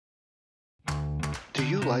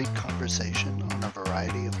you like conversation on a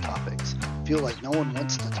variety of topics? Feel like no one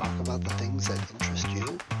wants to talk about the things that interest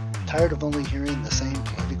you? Tired of only hearing the same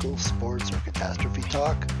political, sports, or catastrophe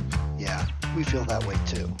talk? Yeah, we feel that way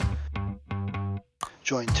too.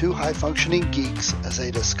 Join two high-functioning geeks as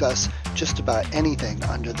they discuss just about anything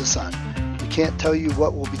under the sun. We can't tell you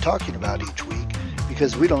what we'll be talking about each week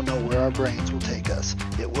because we don't know where our brains will take us.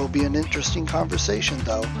 It will be an interesting conversation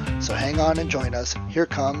though, so hang on and join us. Here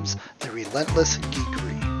comes the Relentless Geekery.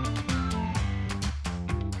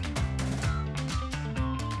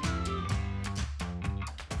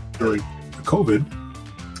 During COVID,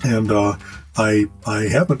 and I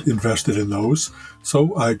haven't invested in those,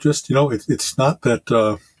 so I just it's not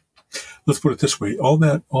that. Let's put it this way: all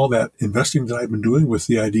that investing that I've been doing with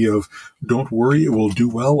the idea of don't worry, it will do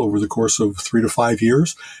well over the course of 3 to 5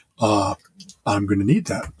 years. I'm going to need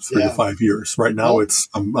that 3 to 5 years. Right now,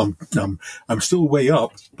 I'm still way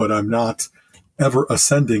up, but I'm not ever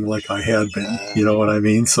ascending like I had been. You know what I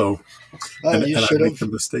mean? So. You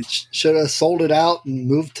should have sold it out and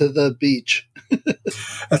moved to the beach.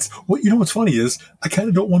 What's funny is I kind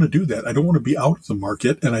of don't want to do that. I don't want to be out of the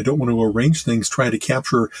market, and I don't want to arrange things trying to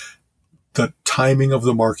capture the timing of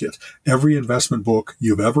the market. Every investment book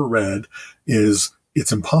you've ever read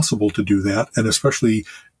it's impossible to do that. And especially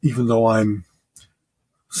even though I'm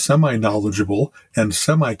semi-knowledgeable and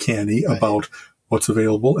semi-canny about what's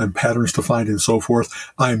available and patterns to find and so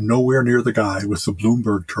forth, I'm nowhere near the guy with the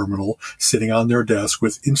Bloomberg terminal sitting on their desk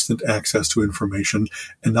with instant access to information,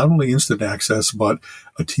 and not only instant access, but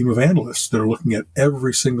a team of analysts that are looking at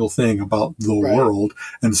every single thing about the world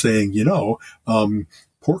and saying,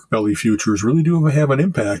 pork belly futures really do have an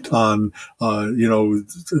impact on,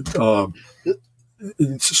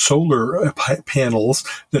 solar panels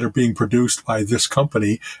that are being produced by this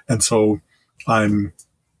company. And so I'm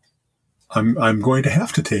going to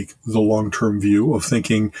have to take the long-term view of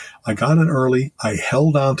thinking I got in early, I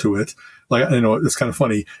held on to it. It's kind of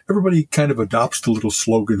funny. Everybody kind of adopts the little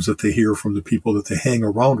slogans that they hear from the people that they hang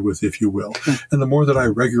around with, if you will. And the more that I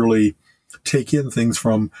regularly take in things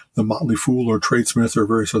from the Motley Fool or Tradesmith or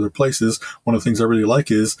various other places, one of the things I really like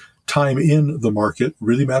is time in the market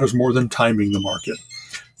really matters more than timing the market.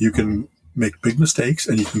 You can make big mistakes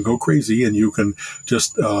and you can go crazy and you can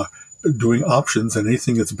just, doing options and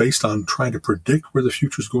anything that's based on trying to predict where the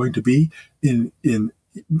future is going to be in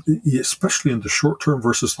especially in the short term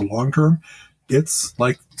versus the long term, it's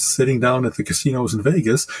like sitting down at the casinos in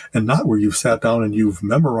Vegas and not where you've sat down and you've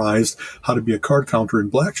memorized how to be a card counter in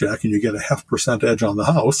blackjack and you get a 0.5% edge on the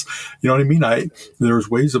house. You know what I mean? There's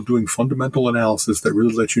ways of doing fundamental analysis that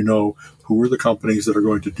really let you know who are the companies that are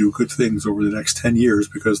going to do good things over the next 10 years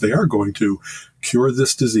because they are going to cure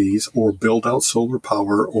this disease or build out solar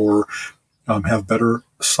power or have better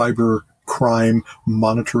cyber crime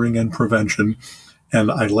monitoring and prevention. And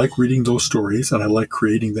I like reading those stories and I like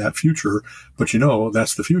creating that future, but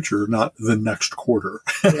that's the future, not the next quarter.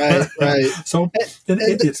 Right. So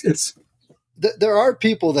there are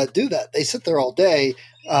people that do that. They sit there all day,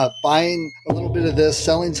 buying a little bit of this,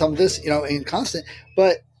 selling some of this, in constant,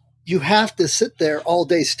 but you have to sit there all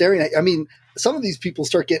day staring at, some of these people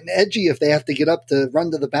start getting edgy if they have to get up to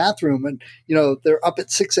run to the bathroom and, they're up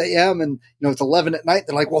at 6 a.m. and, it's 11 at night.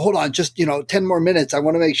 They're like, well, hold on, just, 10 more minutes. I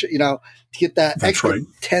want to make sure, to get that extra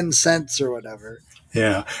 10 cents or whatever.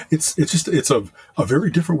 Yeah. It's a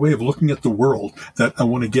very different way of looking at the world that I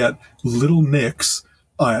want to get little nicks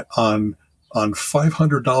on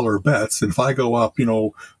 $500 bets. And if I go up,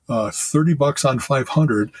 $30 on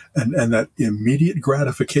 500 and that immediate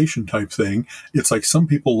gratification type thing, it's like some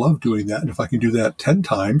people love doing that. And if I can do that 10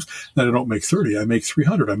 times, then I don't make 30, I make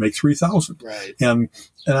 300, I make 3,000. Right. And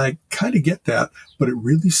I kind of get that, but it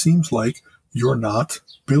really seems like you're not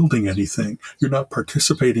building anything. You're not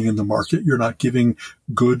participating in the market. You're not giving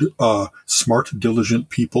good, smart, diligent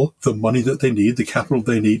people the money that they need, the capital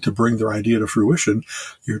they need to bring their idea to fruition.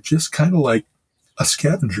 You're just kind of like a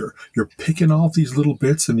scavenger. You're picking off these little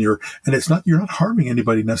bits and you're not harming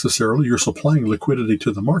anybody necessarily. You're supplying liquidity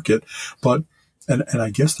to the market, but, and I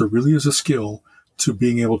guess there really is a skill to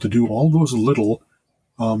being able to do all those little,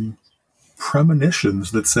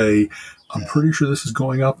 premonitions that say, I'm pretty sure this is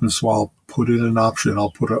going up, and so I'll put in an option.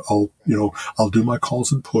 I'll do my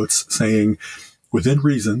calls and puts saying, within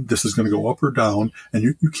reason, this is going to go up or down, and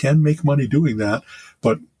you can make money doing that.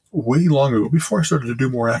 But way long ago, before I started to do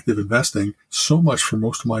more active investing, so much for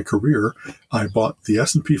most of my career, I bought the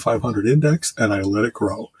S&P 500 index and I let it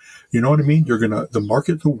grow. You know what I mean?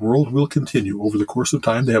 The world will continue over the course of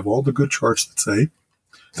time. They have all the good charts that say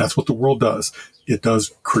that's what the world does. It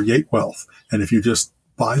does create wealth. And if you just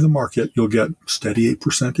buy the market, you'll get steady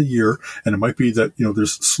 8% a year. And it might be that,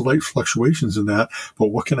 there's slight fluctuations in that. But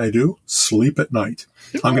what can I do? Sleep at night.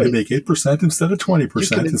 I'm going to make 8% instead of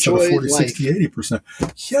 20%, instead of 40, 60, 80%.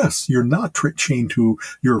 Yes, you're not chained to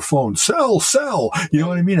your phone. Sell. You know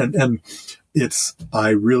what I mean? And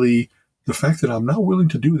the fact that I'm now willing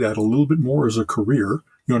to do that a little bit more as a career,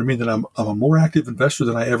 you know what I mean? That I'm a more active investor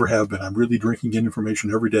than I ever have been. I'm really drinking in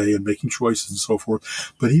information every day and making choices and so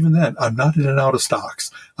forth. But even then, I'm not in and out of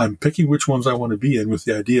stocks. I'm picking which ones I want to be in with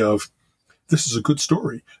the idea of, this is a good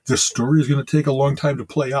story. This story is going to take a long time to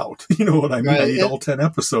play out. You know what I mean? Right. I need all 10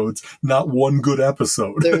 episodes, not one good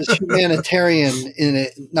episode. There's humanitarian in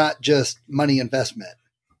it, not just money investment.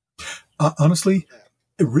 Honestly,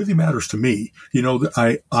 it really matters to me.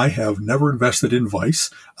 I have never invested in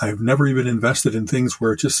Vice. I've never even invested in things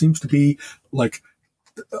where it just seems to be like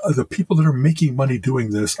the people that are making money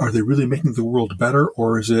doing this, are they really making the world better,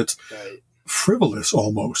 or is it frivolous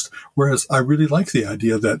almost? Whereas I really like the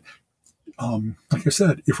idea that, like I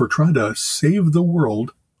said, if we're trying to save the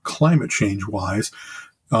world climate change wise,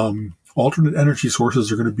 alternate energy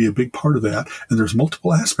sources are going to be a big part of that. And there's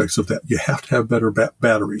multiple aspects of that. You have to have better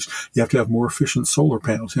batteries. You have to have more efficient solar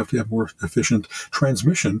panels. You have to have more efficient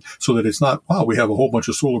transmission so that it's not, wow, we have a whole bunch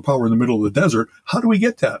of solar power in the middle of the desert. How do we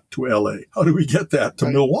get that to LA? How do we get that to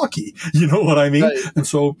Milwaukee? You know what I mean? Right. And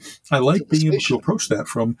so I like being able to approach that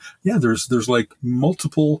from, there's like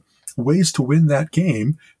multiple ways to win that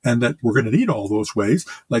game, and that we're going to need all those ways.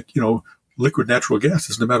 Like, liquid natural gas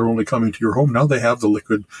is no matter only coming to your home. Now they have the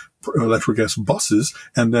liquid natural gas buses.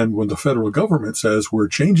 And then when the federal government says we're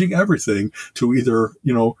changing everything to either,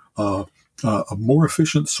 a more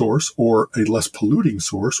efficient source or a less polluting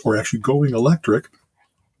source, or actually going electric,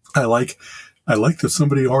 I like that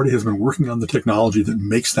somebody already has been working on the technology that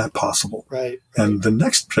makes that possible. Right. And the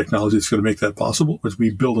next technology that's going to make that possible is we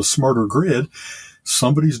build a smarter grid.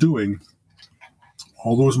 Somebody's doing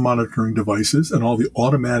all those monitoring devices and all the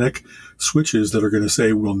automatic switches that are going to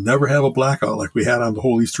say we'll never have a blackout like we had on the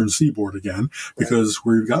whole eastern seaboard again, because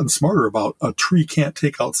we've gotten smarter about a tree can't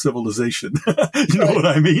take out civilization. You know what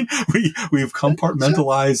I mean? We've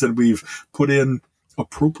compartmentalized and we've put in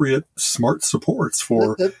appropriate smart supports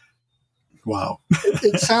for. Wow.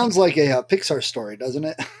 It sounds like a Pixar story, doesn't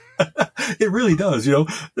it? It really does.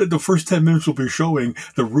 The first 10 minutes will be showing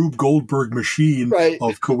the Rube Goldberg machine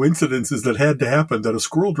of coincidences that had to happen, that a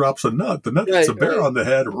squirrel drops a nut, the nut hits a bear on the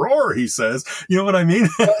head, roar, he says. You know what I mean?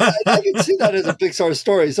 I can see that as a Pixar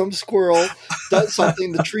story. Some squirrel does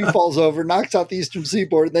something, the tree falls over, knocks out the eastern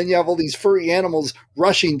seaboard, and then you have all these furry animals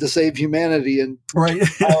rushing to save humanity and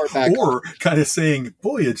power back or kind of saying,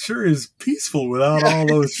 boy, it sure is peaceful without all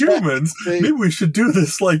those humans. Maybe we should do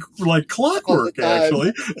this like clockwork,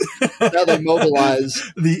 actually. Now they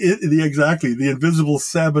mobilize the invisible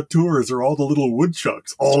saboteurs are all the little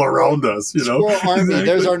woodchucks all around us. Squirrel Army. Exactly.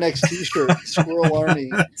 There's our next T-shirt. Squirrel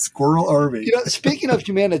Army. Squirrel Army. Speaking of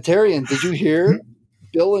humanitarian, did you hear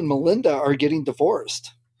Bill and Melinda are getting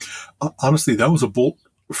divorced? Honestly, that was a bolt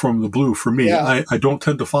from the blue for me. Yeah. I don't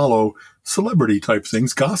tend to follow celebrity type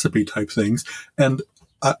things, gossipy type things, and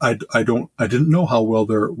I didn't know how well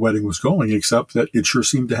their wedding was going, except that it sure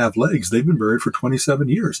seemed to have legs. They've been married for 27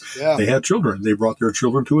 years. Yeah. They had children. They brought their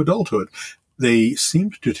children to adulthood. They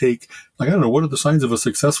seemed to take, I don't know, what are the signs of a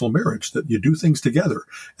successful marriage? That you do things together.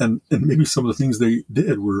 And maybe some of the things they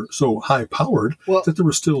did were so high powered that there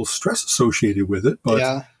was still stress associated with it.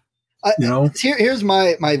 But, here's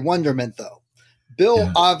my wonderment though.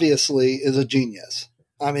 Bill obviously is a genius.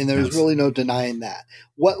 I mean, there's really no denying that.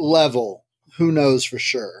 What level? Who knows for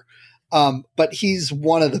sure. But he's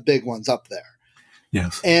one of the big ones up there.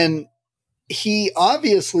 Yes. And he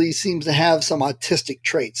obviously seems to have some autistic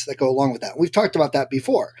traits that go along with that. We've talked about that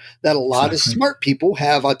before, that a lot of smart people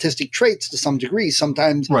have autistic traits to some degree,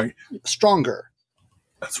 sometimes stronger.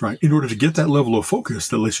 That's right. In order to get that level of focus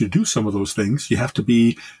that lets you do some of those things, you have to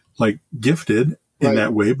be gifted in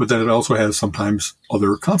that way, but then it also has sometimes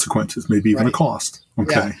other consequences, maybe even a cost.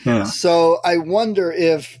 Okay. Yeah. So I wonder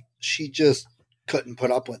if she just couldn't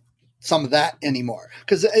put up with some of that anymore.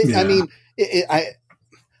 Because, I mean,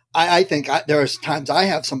 I think there are times I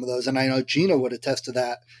have some of those, and I know Gina would attest to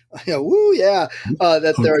that.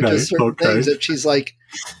 That there are just certain things that she's like,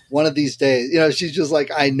 one of these days, she's just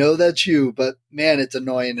like, I know that's you, but man, it's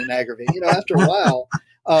annoying and aggravating, after a while.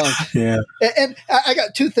 And I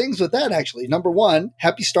got two things with that, actually. Number one,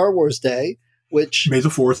 happy Star Wars Day. Which May the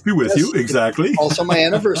 4th be with you. Exactly. Also my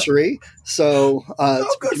anniversary. So,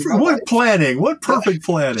 good for what planning? What perfect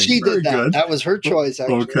planning. She did that. Good. That was her choice,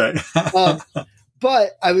 actually. Okay.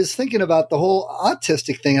 But I was thinking about the whole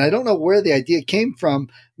autistic thing, and I don't know where the idea came from.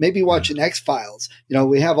 Maybe watching X-Files.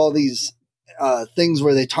 We have all these things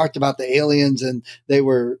where they talked about the aliens and they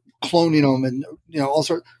were cloning them and, all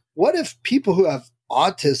sorts. What if people who have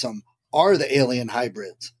autism are the alien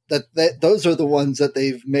hybrids? That those are the ones that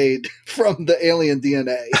they've made from the alien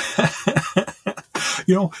DNA.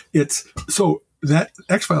 It's so that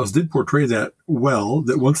X-Files did portray that well,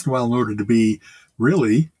 that once in a while, in order to be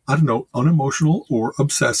really, I don't know, unemotional or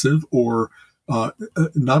obsessive or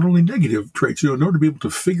not only negative traits, in order to be able to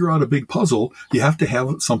figure out a big puzzle, you have to have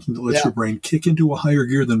something that lets your brain kick into a higher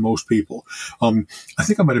gear than most people. I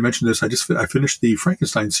think I might have mentioned this. I finished the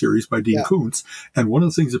Frankenstein series by Dean Koontz, and one of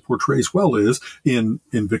the things it portrays well is in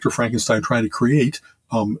Victor Frankenstein trying to create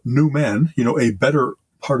new men, a better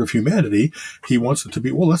part of humanity. He wants it to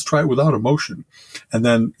be, well, let's try it without emotion. And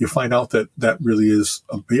then you find out that that really is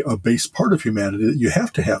a base part of humanity, that you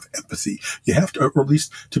have to have empathy. You have to, or at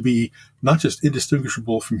least to be not just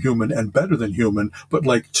indistinguishable from human and better than human, but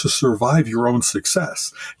like to survive your own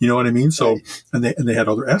success. You know what I mean? So, and they had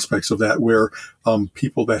other aspects of that where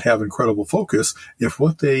people that have incredible focus, if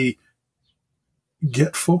what they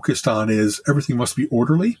get focused on is everything must be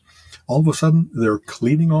orderly, all of a sudden they're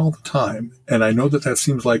cleaning all the time. And I know that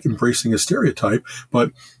seems like embracing a stereotype,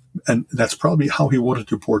 and that's probably how he wanted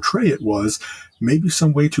to portray it, was maybe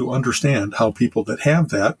some way to understand how people that have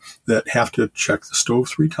that have to check the stove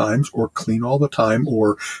 3 times or clean all the time,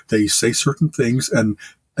 or they say certain things. And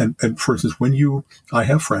for instance, I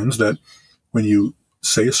have friends that when you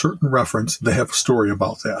say a certain reference, they have a story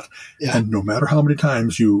about that. Yeah. And no matter how many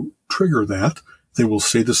times you trigger that, they will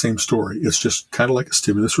say the same story. It's just kind of like a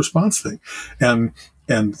stimulus response thing. And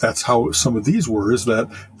that's how some of these were, is that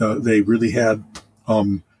they really had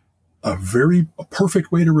a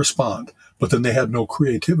perfect way to respond, but then they had no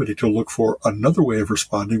creativity to look for another way of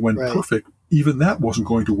responding when perfect, even that wasn't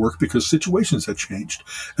going to work because situations had changed.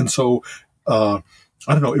 And so, I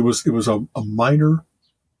don't know, it was a minor,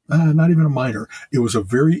 not even a minor. It was a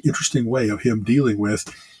very interesting way of him dealing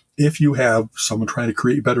with, if you have someone trying to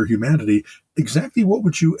create better humanity, exactly what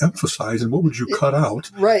would you emphasize and what would you cut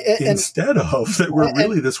out? Right. Instead of that we're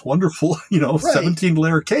really this wonderful,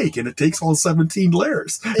 17-layer cake, and it takes all 17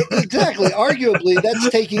 layers. Exactly. Arguably, that's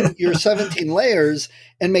taking your 17 layers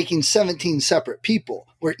and making 17 separate people,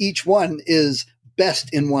 where each one is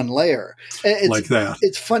best in one layer. Like that.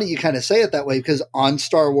 It's funny you kind of say it that way, because on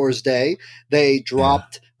Star Wars Day, they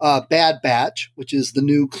dropped Bad Batch, which is the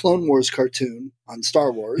new Clone Wars cartoon on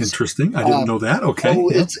Star Wars. Interesting. I didn't know that. Okay.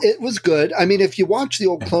 It was good. I mean, if you watch the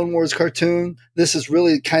old Clone Wars cartoon, this is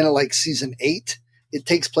really kind of like season 8. It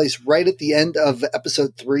takes place right at the end of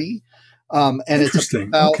episode 3. And it's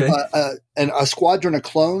about a squadron of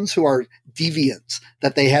clones who are deviants,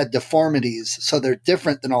 that they had deformities, so they're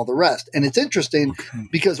different than all the rest. And it's interesting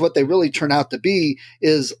because what they really turn out to be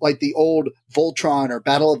is like the old Voltron or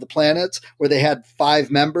Battle of the Planets, where they had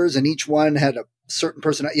 5 members and each one had a certain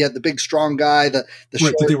person. You had the big strong guy, the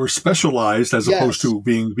short, but they were specialized as opposed to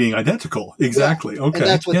being identical. Exactly. Yeah. Okay. And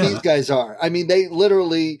that's what these guys are. I mean, they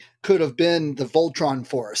literally could have been the Voltron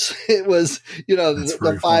Force. It was,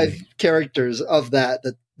 the 5 characters of that,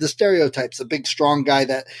 the stereotypes, the big strong guy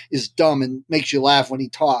that is dumb and makes you laugh when he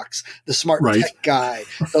talks, the smart tech guy,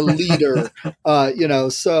 the leader,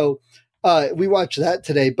 so we watched that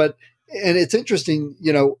today. And it's interesting,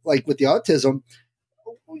 like with the autism,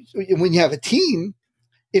 when you have a team,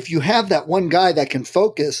 if you have that one guy that can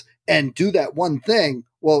focus and do that one thing,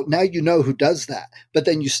 well, now you know who does that. But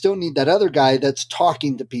then you still need that other guy that's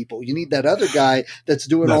talking to people. You need that other guy that's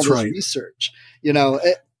doing all this research.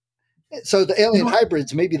 So the alien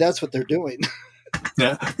hybrids, maybe that's what they're doing.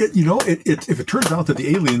 Yeah, if it turns out that the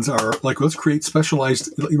aliens are like, let's create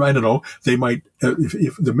specialized, I don't know, they might,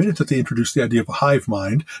 if the minute that they introduce the idea of a hive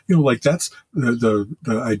mind, like that's the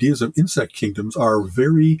ideas of insect kingdoms are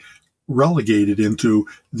very relegated into,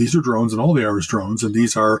 these are drones and all they are is drones, and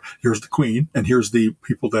here's the queen and here's the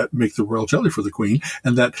people that make the royal jelly for the queen,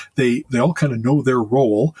 and that they all kind of know their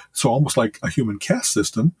role. So almost like a human caste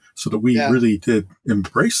system, so that we really did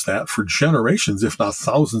embrace that for generations, if not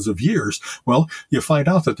thousands of years. Well, you find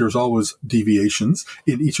out that there's always deviations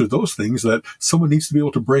in each of those things, that someone needs to be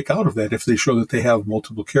able to break out of that if they show that they have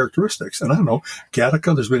multiple characteristics. And I don't know,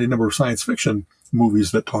 Gattaca, there's been a number of science fiction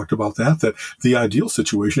movies that talked about that the ideal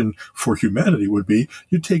situation for humanity would be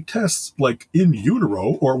you take tests like in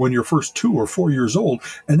utero, or when you're first 2 or 4 years old,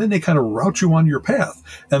 and then they kind of route you on your path.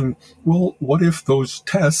 And well, what if those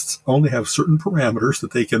tests only have certain parameters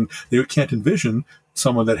that they can't envision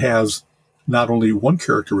someone that has not only one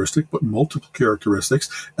characteristic, but multiple characteristics,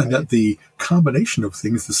 and that the combination of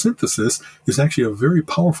things, the synthesis, is actually a very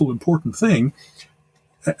powerful, important thing.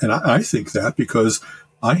 And I think that because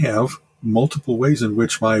I have multiple ways in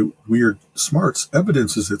which my weird smarts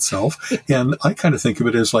evidences itself. And I kind of think of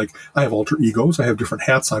it as like, I have alter egos. I have different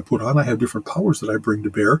hats I put on. I have different powers that I bring to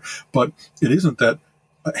bear. But it isn't that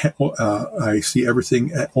I see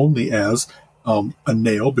everything only as a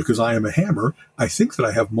nail because I am a hammer. I think that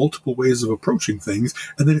I have multiple ways of approaching things,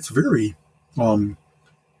 and that it's very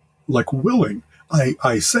like willing.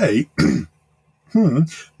 I say,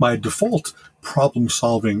 my default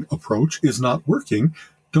problem-solving approach is not working.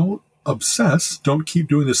 Don't obsess. Don't keep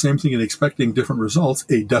doing the same thing and expecting different results.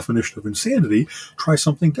 A definition of insanity. Try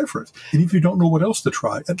something different. And if you don't know what else to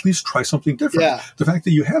try, at least try something different. Yeah. The fact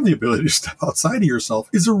that you have the ability to step outside of yourself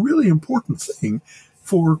is a really important thing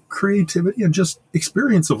for creativity and just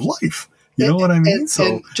experience of life. You know what I mean?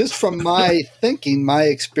 And just from my thinking, my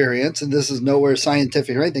experience, and this is nowhere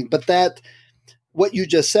scientific or anything, but that what you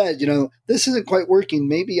just said, this isn't quite working.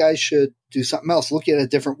 Maybe I should do something else, look at it a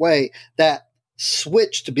different way. That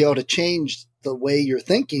switch to be able to change the way you're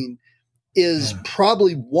thinking is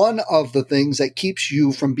probably one of the things that keeps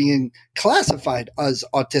you from being classified as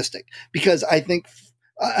autistic. Because I think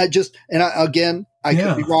I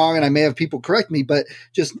could be wrong and I may have people correct me, but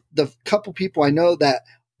just the couple people I know that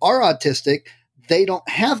are autistic, they don't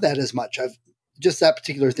have that as much. Just that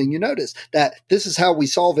particular thing you notice, that this is how we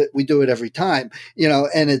solve it. We do it every time,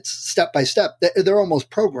 and it's step by step. They're almost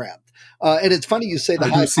programmed. And it's funny you say the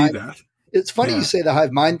hive mind. It's funny you say the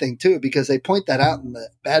hive mind thing too, because they point that out in the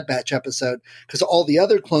Bad Batch episode, because all the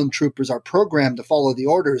other clone troopers are programmed to follow the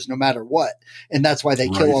orders no matter what. And that's why they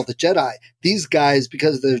kill all the Jedi. These guys,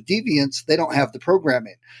 because they're deviants, they don't have the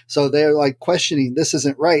programming. So they're like questioning, this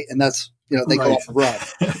isn't right. And that's, they go off the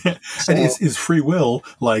run. So, and is free will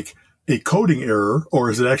like a coding error, or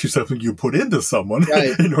is it actually something you put into someone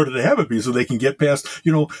in order to have it be so they can get past,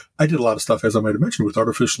 I did a lot of stuff, as I might have mentioned, with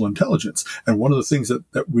artificial intelligence. And one of the things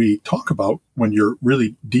that we talk about when you're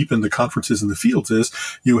really deep in the conferences in the fields is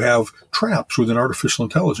you have traps within artificial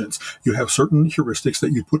intelligence. You have certain heuristics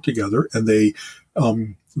that you put together and they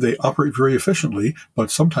operate very efficiently, but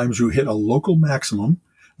sometimes you hit a local maximum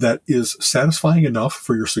that is satisfying enough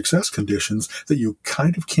for your success conditions that you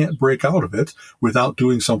kind of can't break out of it without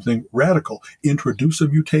doing something radical. Introduce a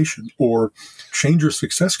mutation or change your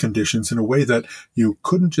success conditions in a way that you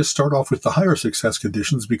couldn't just start off with the higher success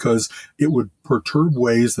conditions, because it would perturb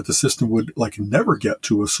ways that the system would like never get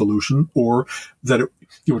to a solution, or that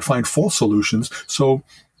it would find false solutions. So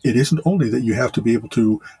it isn't only that you have to be able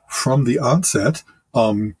to, from the onset,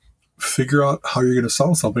 figure out how you're going to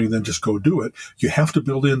solve something and then just go do it. You have to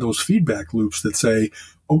build in those feedback loops that say,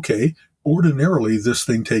 okay, ordinarily this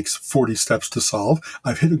thing takes 40 steps to solve.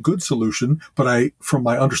 I've hit a good solution, but from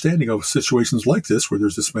my understanding of situations like this, where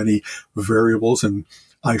there's this many variables, and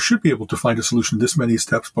I should be able to find a solution in this many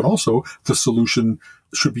steps, but also the solution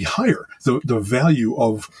should be higher. The value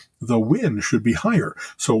of the win should be higher.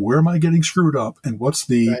 So where am I getting screwed up, and what's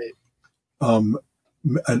the,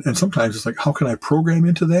 and sometimes it's like, how can I program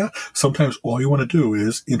into that? Sometimes all you want to do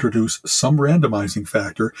is introduce some randomizing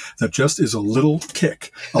factor that just is a little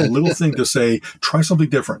kick, a little thing to say, try something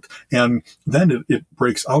different. And then it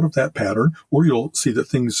breaks out of that pattern, or you'll see that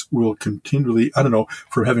things will continually,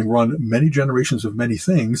 from having run many generations of many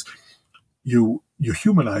things, you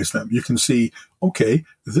humanize them. You can see, okay,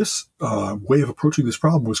 this way of approaching this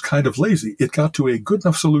problem was kind of lazy. It got to a good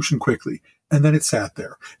enough solution quickly, and then it sat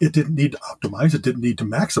there. It didn't need to optimize. It didn't need to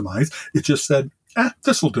maximize. It just said,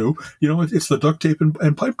 this will do. It's the duct tape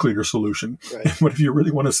and pipe cleaner solution. Right. But if you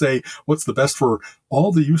really want to say what's the best for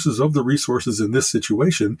all the uses of the resources in this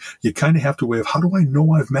situation, you kind of have to weigh of, how do I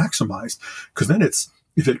know I've maximized? Because then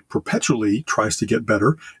if it perpetually tries to get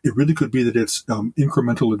better, it really could be that it's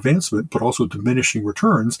incremental advancement, but also diminishing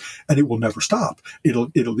returns, and it will never stop. The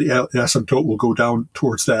asymptote will go down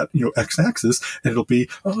towards that, x-axis, and it'll be,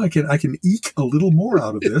 I can eke a little more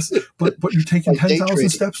out of this, but you're taking 10,000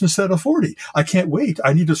 steps instead of 40. I can't wait.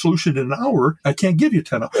 I need a solution in an hour. I can't give you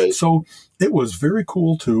 10. Right. So it was very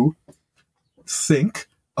cool to think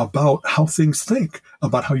about how things think,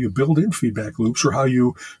 about how you build in feedback loops, or how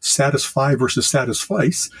you satisfy versus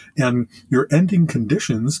satisfice. And your ending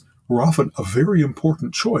conditions were often a very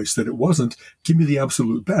important choice, that it wasn't give me the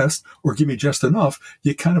absolute best or give me just enough.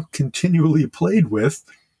 You kind of continually played with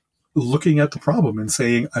looking at the problem and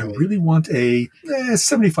saying, I really want a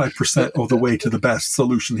 75% of the way to the best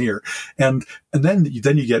solution here. And then you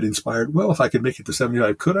get inspired. Well, if I could make it to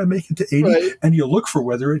 75, could I make it to 80? Right. And you look for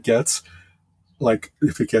whether it gets, like,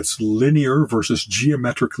 if it gets linear versus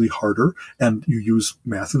geometrically harder, and you use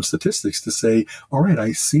math and statistics to say, all right,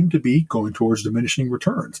 I seem to be going towards diminishing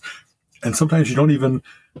returns. And sometimes you don't even,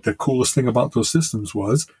 the coolest thing about those systems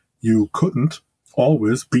was you couldn't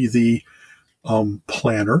always be the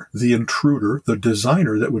planner, the intruder, the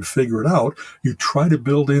designer that would figure it out. You try to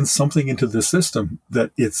build in something into the system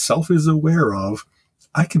that itself is aware of.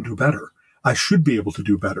 I can do better. I should be able to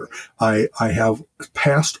do better. I have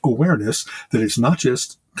past awareness that it's not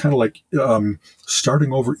just kind of like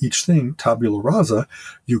starting over each thing, tabula rasa.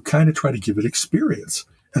 You kind of try to give it experience.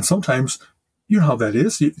 And sometimes, you know how that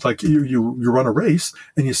is. You run a race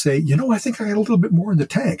and you say, I think I got a little bit more in the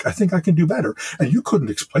tank. I think I can do better. And you couldn't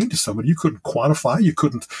explain to somebody. You couldn't quantify. You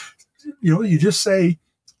couldn't, you just say,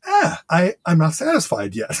 I'm not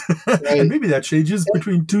satisfied yet. Right. And maybe that changes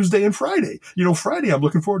between Tuesday and Friday. Friday I'm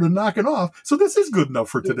looking forward to knocking off. So this is good enough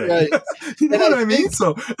for today. Right. You know what I mean?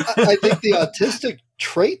 So I think the autistic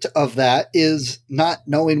trait of that is not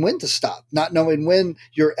knowing when to stop, not knowing when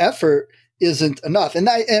your effort isn't enough. And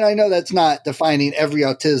I know that's not defining every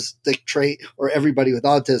autistic trait or everybody with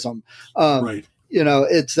autism. Right.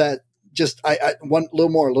 It's that just I want a little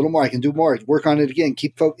more. I can do more. Work on it again.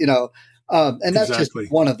 Keep and that's exactly.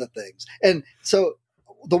 Just one of the things. And so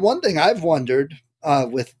the one thing I've wondered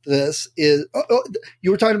with this is, you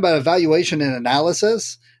were talking about evaluation and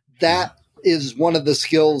analysis. That is one of the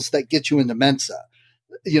skills that get you into Mensa.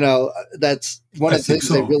 That's one of the things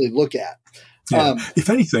they really look at. Yeah. If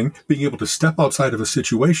anything, being able to step outside of a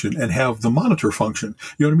situation and have the monitor function.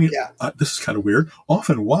 You know what I mean? Yeah. This is kind of weird.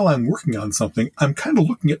 Often while I'm working on something, I'm kind of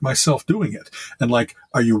looking at myself doing it. And like,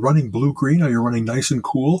 are you running blue-green? Are you running nice and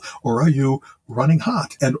cool? Or are you running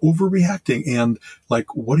hot and overreacting? And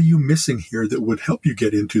like, what are you missing here that would help you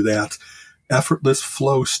get into that effortless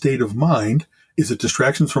flow state of mind? Is it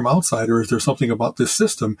distractions from outside, or is there something about this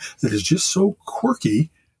system that is just so quirky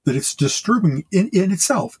that it's disturbing in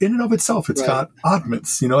itself, in and of itself? It's got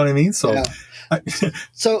oddments, you know what I mean? So,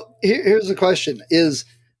 So here's the question: is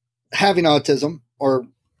having autism or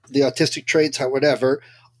the autistic traits, or whatever,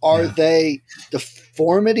 are they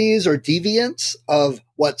deformities or deviants of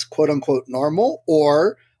what's quote unquote normal,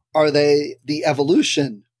 or are they the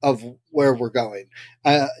evolution of where we're going?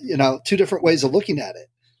 Two different ways of looking at it.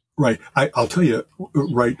 Right. I'll tell you,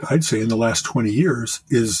 I'd say in the last 20 years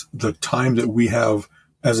is the time that we have,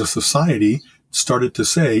 as a society, started to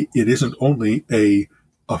say it isn't only a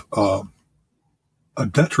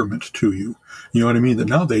detriment to you. You know what I mean? That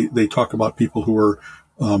now they talk about people who are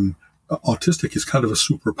autistic is kind of a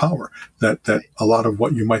superpower. That a lot of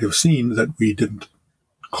what you might have seen that we didn't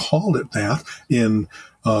call it that in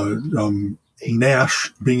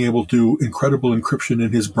Nash being able to do incredible encryption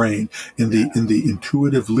in his brain, in the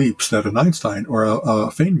intuitive leaps that an Einstein or a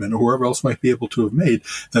Feynman or whoever else might be able to have made,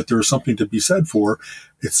 that there is something to be said for.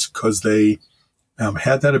 It's because they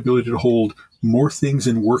had that ability to hold more things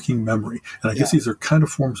in working memory. And I guess these are kind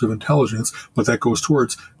of forms of intelligence, but that goes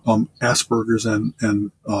towards Asperger's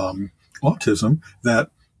and autism,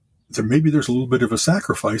 that maybe there's a little bit of a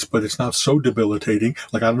sacrifice, but it's not so debilitating.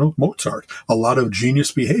 Like, I don't know, Mozart, a lot of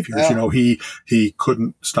genius behaviors. Yeah. He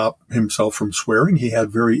couldn't stop himself from swearing. He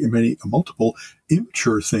had multiple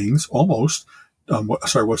immature things, almost.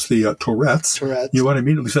 What's the Tourette's? Tourette's. You know what I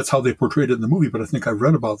mean? At least that's how they portrayed it in the movie, but I think I've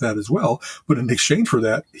read about that as well. But in exchange for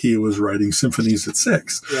that, he was writing symphonies at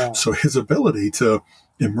 6. Yeah. So his ability to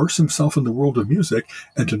immerse himself in the world of music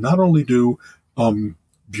and to not only do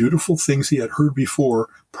beautiful things he had heard before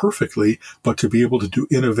perfectly, but to be able to do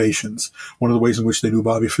innovations. One of the ways in which they knew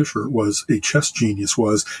Bobby Fischer was a chess genius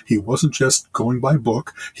was he wasn't just going by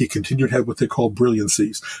book. He continued to have what they call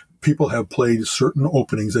brilliancies. People have played certain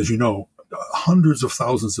openings, as you know, hundreds of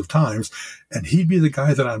thousands of times, and he'd be the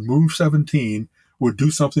guy that on move 17 would do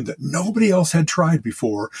something that nobody else had tried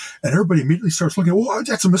before, and everybody immediately starts looking, well,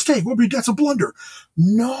 that's a mistake. Well, that's a blunder.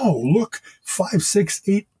 No, look, 5, 6,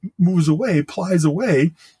 8 moves away, plies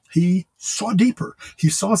away. He saw deeper. He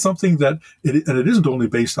saw something and it isn't only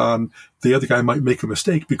based on the other guy might make a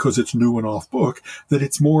mistake because it's new and off book, that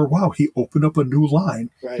it's more, wow, he opened up a new line.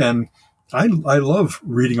 Right. And I love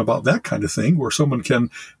reading about that kind of thing where someone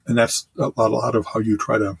can, and that's a lot of how you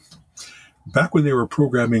try to, back when they were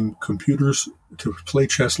programming computers to play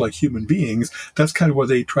chess like human beings, that's kind of what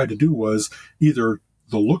they tried to do, was either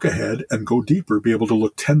the look ahead and go deeper, be able to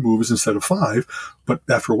look 10 moves instead of 5. But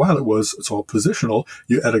after a while, it's all positional.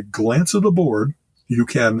 You, at a glance of the board, you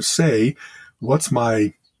can say, what's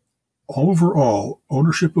my overall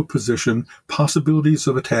ownership of position, possibilities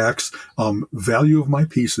of attacks, value of my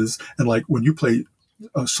pieces. And like when you play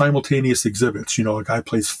simultaneous exhibits, a guy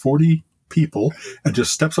plays 40 people and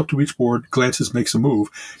just steps up to each board, glances, makes a move.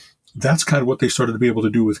 That's kind of what they started to be able to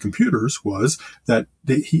do with computers, was that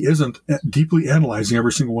he isn't deeply analyzing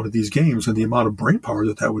every single one of these games and the amount of brain power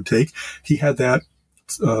that would take. He had that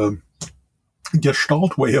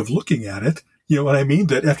Gestalt way of looking at it. You know what I mean?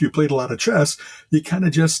 That after you played a lot of chess, you kind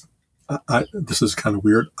of just, this is kind of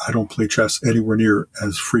weird. I don't play chess anywhere near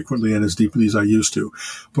as frequently and as deeply as I used to.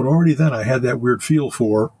 But already then I had that weird feel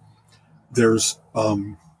for there's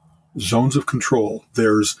zones of control.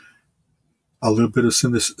 There's a little bit of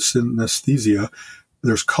synesthesia.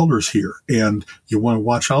 There's colors here, and you want to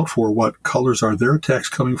watch out for what colors are their attacks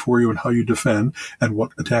coming for you and how you defend, and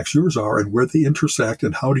what attacks yours are and where they intersect,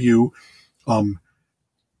 and how do you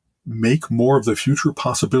make more of the future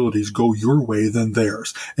possibilities go your way than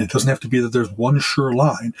theirs. And it doesn't have to be that there's one sure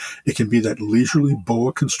line. It can be that leisurely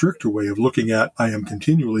boa constrictor way of looking at, I am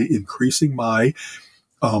continually increasing my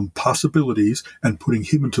possibilities and putting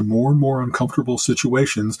him into more and more uncomfortable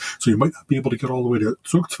situations. So you might not be able to get all the way to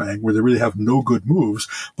Zugzwang, where they really have no good moves,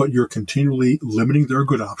 but you're continually limiting their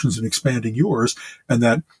good options and expanding yours. And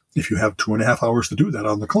that if you have 2.5 hours to do that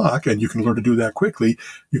on the clock, and you can learn to do that quickly,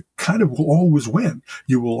 you kind of will always win.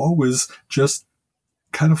 You will always just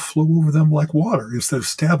kind of flow over them like water instead of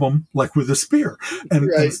stab them like with a spear. And,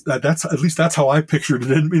 Right. and that's, at least that's how I pictured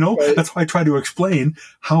it. And, Right. that's why I try to explain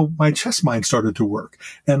how my chess mind started to work.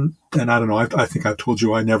 And I don't know, I think I've told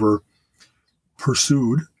you I never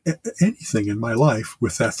pursued anything in my life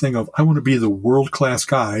with that thing of, I want to be the world-class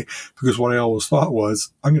guy, because what I always thought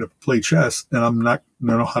was, I'm going to play chess and I'm not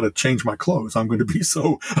going to know how to change my clothes. I'm going to be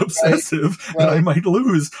so obsessive that I might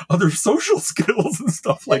lose other social skills and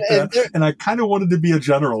stuff like that. And I kind of wanted to be a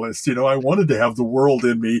generalist. I wanted to have the world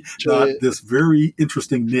in me, not this very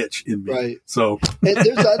interesting niche in me. Right. So and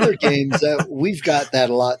there's other games that we've got that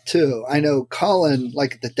a lot too. I know Colin,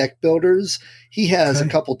 like the deck builders, he has a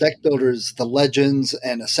couple deck builders, the Legends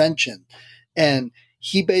and Ascension. And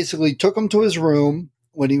he basically took them to his room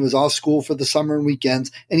when he was off school for the summer and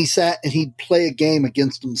weekends, and he sat and he'd play a game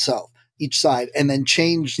against himself, each side, and then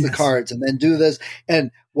change the cards and then do this.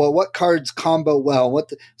 And what cards combo well?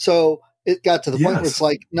 So it got to the point where it's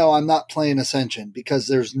like, no, I'm not playing Ascension because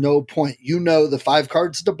there's no point. The 5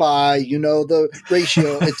 cards to buy, the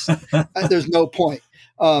ratio. There's no point.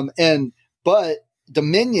 But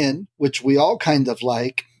Dominion, which we all kind of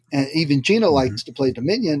like, and even Gina likes to play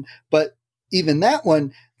Dominion, but even that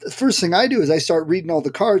one, the first thing I do is I start reading all the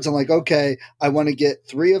cards. I'm like, okay, I want to get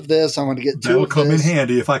 3 of this. I want to get 2 That'll of come this. in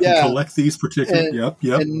handy if I can collect these particular.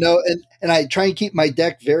 And I try and keep my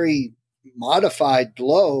deck very modified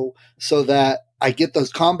low so that I get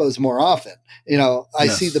those combos more often. I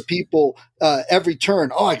see the people every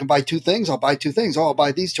turn. Oh, I can buy 2 things. I'll buy 2 things. Oh, I'll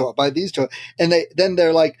buy these 2. I'll buy these 2. And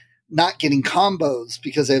they're like not getting combos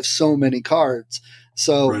because they have so many cards.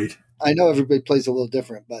 So I know everybody plays a little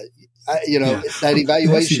different, but that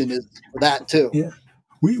evaluation is for that too. Yeah.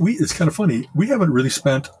 We it's kind of funny. We haven't really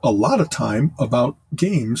spent a lot of time about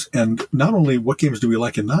games, and not only what games do we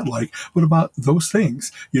like and not like, but about those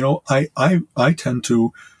things. I tend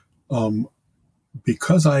to,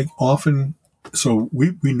 because I often, so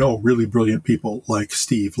we know really brilliant people like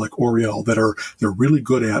Steve, like Oriel, they're really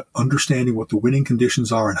good at understanding what the winning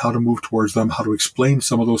conditions are and how to move towards them, how to explain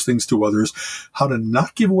some of those things to others, how to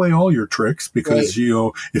not give away all your tricks, because,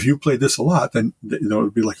 if you play this a lot, then,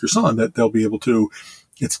 it'd be like your son, that they'll be able to,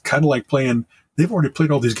 it's kind of like playing, they've already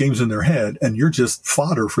played all these games in their head and you're just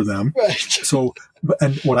fodder for them. Right. So,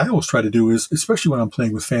 and what I always try to do is, especially when I'm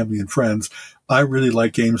playing with family and friends, I really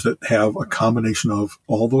like games that have a combination of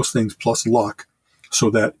all those things plus luck,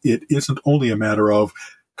 so that it isn't only a matter of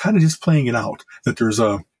kind of just playing it out, that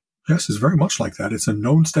chess is very much like that. It's a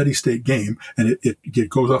known steady state game, and it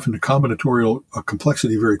goes off into combinatorial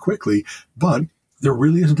complexity very quickly, but there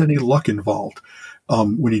really isn't any luck involved.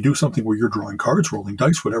 When you do something where you're drawing cards, rolling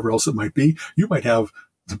dice, whatever else it might be, you might have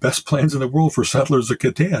the best plans in the world for Settlers of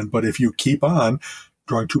Catan. But if you keep on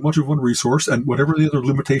drawing too much of one resource and whatever the other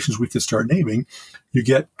limitations we could start naming, you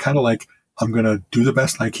get kind of like, I'm going to do the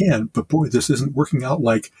best I can, but boy, this isn't working out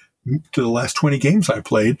like to the last 20 games I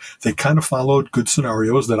played. They kind of followed good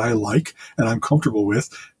scenarios that I like and I'm comfortable with.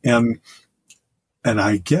 And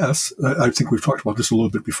I guess, I think we've talked about this a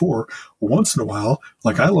little bit before, once in a while,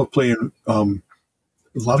 like I love playing,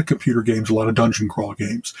 a lot of computer games, a lot of dungeon crawl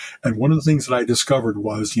games. And one of the things that I discovered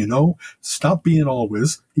was, stop being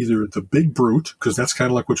always either the big brute, because that's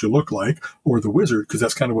kind of like what you look like, or the wizard, because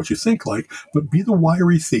that's kind of what you think like, but be the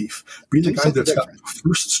wiry thief. Be the guy that's got the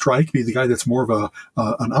first strike, be the guy that's more of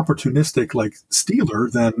an opportunistic like stealer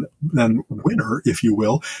than winner, if you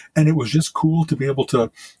will. And it was just cool to be able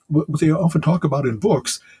to, what they often talk about in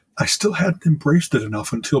books, I still hadn't embraced it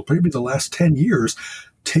enough until maybe the last 10 years.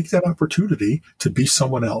 Take that opportunity to be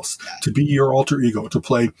someone else, to be your alter ego, to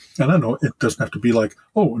play. And I don't know, it doesn't have to be like,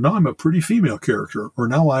 oh, now I'm a pretty female character, or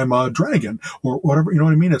now I'm a dragon, or whatever. You know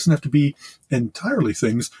what I mean? It doesn't have to be entirely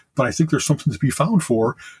things, but I think there's something to be found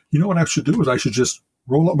for. What I should do is I should just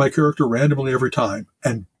roll up my character randomly every time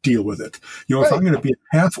and deal with it. If I'm going to be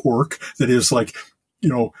a half orc that is like,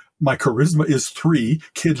 my charisma is 3,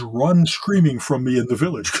 kids run screaming from me in the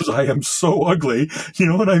village because I am so ugly. You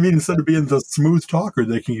know what I mean? Instead of being the smooth talker,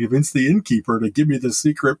 they can convince the innkeeper to give me the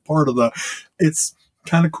secret part of it's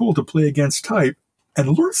kind of cool to play against type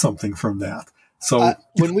and learn something from that. So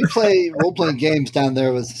when we play role-playing games down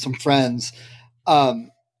there with some friends, the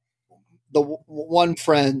one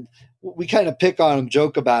friend, we kind of pick on him,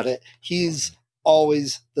 joke about it. He's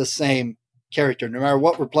always the same character, no matter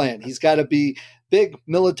what we're playing. He's got to be big,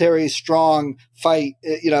 military, strong, fight.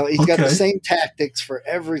 He's got the same tactics for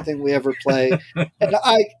everything we ever play. And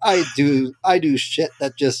I do shit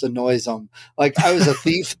that just annoys him. Like I was a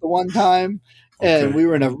thief the one time, and we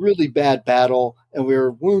were in a really bad battle, and we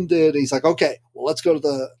were wounded. And he's like, "Okay, well, let's go to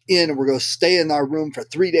the inn, and we're going to stay in our room for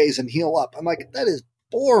 3 days and heal up." I'm like, that is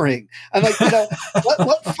boring. I'm like,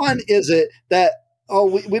 what fun is it that,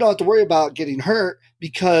 we don't have to worry about getting hurt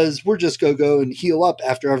because we're just going to go and heal up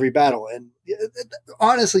after every battle. And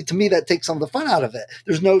honestly, to me, that takes some of the fun out of it.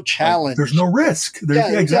 There's no challenge. There's no risk.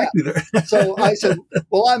 Exactly. Yeah. So I said,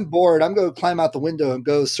 well, I'm bored. I'm going to climb out the window and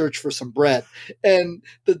go search for some bread. And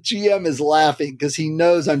the GM is laughing because he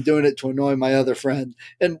knows I'm doing it to annoy my other friend.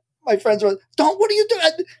 And my friends were, what are you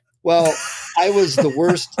doing? Well, I was the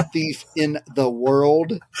worst thief in the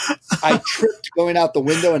world. I tripped going out the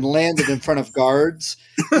window and landed in front of guards.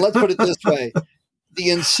 Let's put it this way.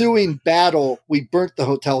 The ensuing battle, we burnt the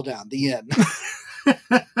hotel down, the inn.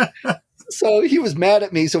 So he was mad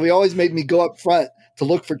at me. So he always made me go up front to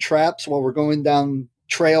look for traps while we're going down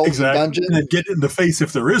trails and dungeons. And then get it in the face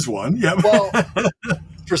if there is one. Yeah. Well,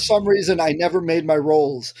 for some reason, I never made my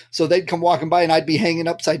rolls. So they'd come walking by and I'd be hanging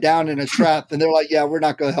upside down in a trap. And they're like, yeah, we're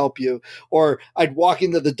not going to help you. Or I'd walk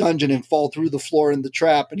into the dungeon and fall through the floor in the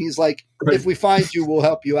trap. And he's like, if we find you, we'll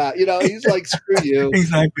help you out. He's like, screw you.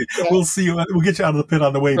 Exactly. Yeah. We'll see you. We'll get you out of the pit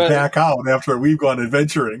on the way back out after we've gone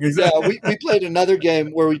adventuring. Exactly. Yeah, we played another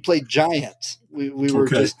game where we played giants. We were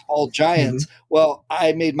just all giants. Mm-hmm. Well,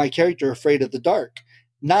 I made my character afraid of the dark,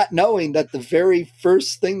 not knowing that the very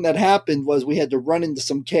first thing that happened was we had to run into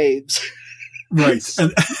some caves. Right.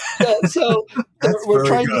 So we're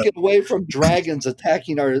trying to get away from dragons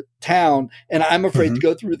attacking our town, and I'm afraid to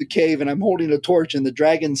go through the cave, and I'm holding a torch, and the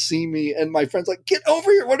dragons see me, and my friend's like, get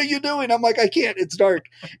over here, what are you doing? I'm like, I can't, it's dark.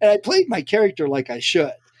 And I played my character like I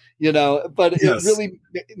should, but it really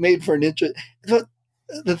made for an interest.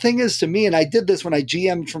 The thing is, to me, and I did this when I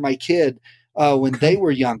GM'd for my kid when they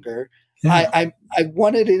were younger, I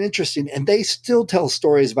wanted it interesting, and they still tell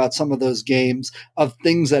stories about some of those games of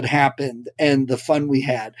things that happened and the fun we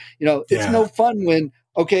had. It's no fun when,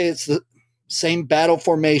 it's the same battle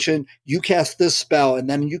formation. You cast this spell, and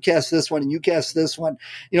then you cast this one, and you cast this one.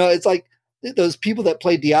 It's like those people that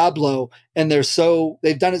play Diablo, and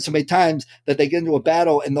they've done it so many times that they get into a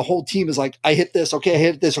battle, and the whole team is like, I hit this, okay, I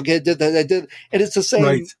hit this, okay, I did that, I did, and it's the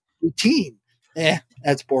same routine.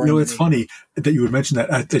 That's boring. It's funny that you would mention that.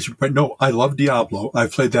 But no, I love Diablo.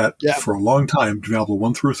 I've played that for a long time, Diablo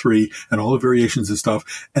 1 through 3 and all the variations and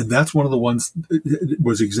stuff. And that's one of the ones, it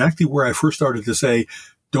was exactly where I first started to say,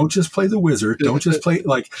 don't just play the wizard. Don't just play,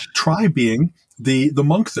 try being the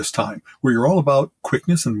monk this time, where you're all about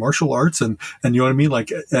quickness and martial arts. And you know what I mean?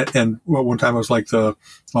 One time I was like they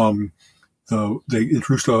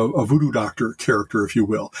introduced a voodoo doctor character, if you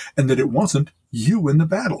will, and that it wasn't you in the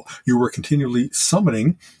battle. You were continually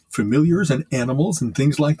summoning familiars and animals and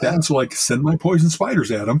things like that. And so send my poison spiders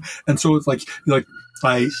at them. And so it's like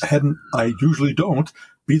I usually don't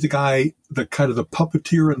be the guy, the kind of the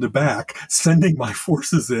puppeteer in the back, sending my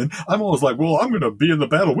forces in. I'm always like, well, I'm going to be in the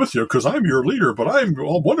battle with you because I'm your leader, but I'm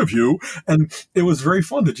one of you. And it was very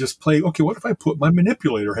fun to just play, okay, what if I put my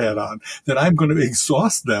manipulator hat on? That I'm going to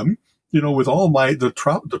exhaust them, with all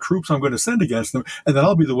the troops I'm going to send against them, and then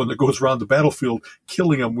I'll be the one that goes around the battlefield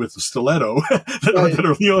killing them with the stiletto. You know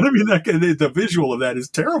what I mean? The visual of that is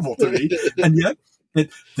terrible to me, and yet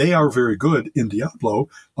they are very good in Diablo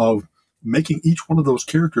of making each one of those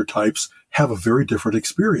character types have a very different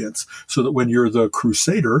experience, so that when you're the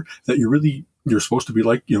crusader, that you're supposed to be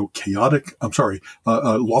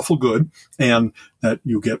lawful good, and that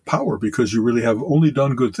you get power because you really have only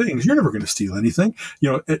done good things. You're never going to steal anything.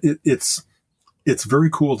 It's very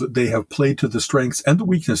cool that they have played to the strengths and the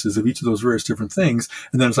weaknesses of each of those various different things.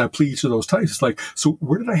 And then as I play each of those types, it's like, so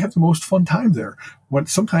where did I have the most fun time there?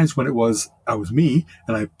 Sometimes when I was me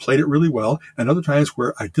and I played it really well, and other times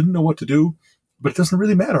where I didn't know what to do, but it doesn't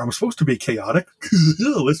really matter. I'm supposed to be chaotic.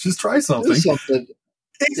 Let's just try something.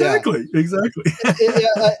 Exactly.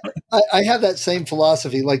 I have that same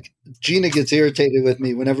philosophy. Like Gina gets irritated with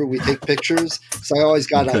me whenever we take pictures, so I always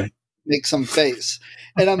got a make some face.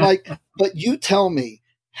 And I'm like, but you tell me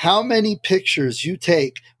how many pictures you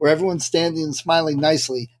take where everyone's standing and smiling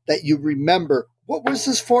nicely that you remember, what was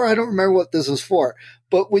this for? I don't remember what this was for.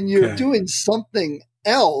 But when you're doing something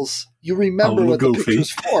else, you remember what the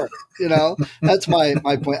picture's for. You know, that's my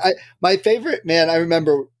point. My favorite, man, I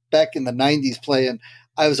remember back in the 90s playing,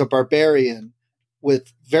 I was a barbarian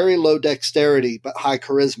with very low dexterity but high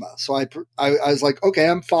charisma. So I was like, okay,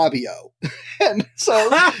 I'm Fabio. And so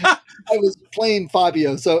I was playing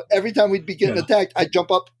Fabio. So every time we'd be getting attacked, I'd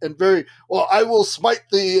jump up and I will smite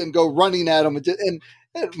thee, and go running at him.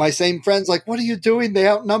 And my same friends like, what are you doing? They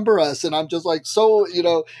outnumber us. And I'm just like, so, you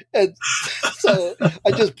know, and so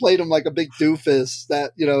I just played him like a big doofus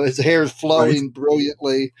that, you know, his hair's flowing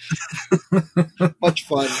brilliantly. Much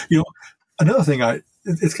fun. You know, another thing,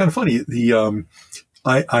 it's kind of funny.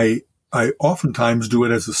 I oftentimes do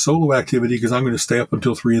it as a solo activity because I'm going to stay up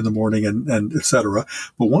until 3 a.m. and et cetera.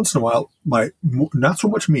 But once in a while, not so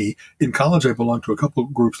much me. In college, I belonged to a couple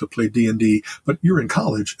of groups that played D&D, but you're in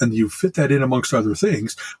college and you fit that in amongst other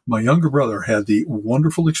things. My younger brother had the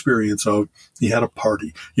wonderful experience of, he had a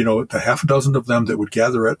party, you know, the half a dozen of them that would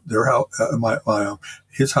gather at their house,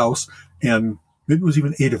 his house, and maybe it was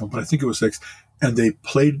even 8 of them, but I think it was 6. And they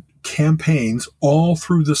played campaigns all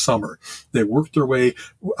through the summer. They worked their way.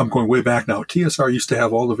 I'm going way back now. TSR used to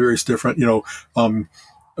have all the various different, you know,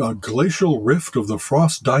 glacial rift of the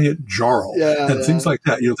frost diet jarl and things like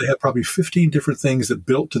that. You know, they had probably 15 different things that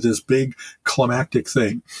built to this big climactic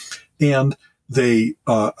thing. And they,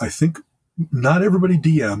 I think, not everybody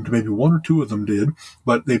DM'd, maybe 1 or 2 of them did,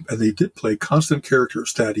 but they did play constant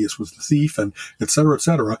characters. Thaddeus was the thief, and et cetera, et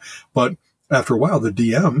cetera. But after a while, the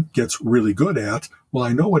DM gets really good at, well,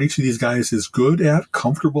 I know what each of these guys is good at,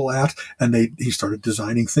 comfortable at, and he started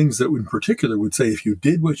designing things that in particular would say, if you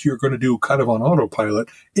did what you're going to do kind of on autopilot,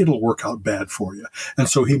 it'll work out bad for you. And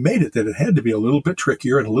so he made it that it had to be a little bit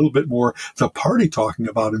trickier and a little bit more the party talking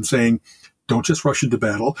about and saying, don't just rush into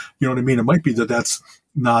battle. You know what I mean? It might be that that's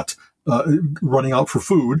not running out for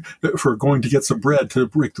food, for going to get some bread to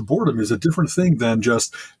break the boredom is a different thing than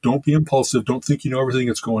just don't be impulsive, don't think you know everything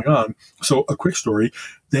that's going on. So a quick story,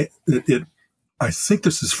 I think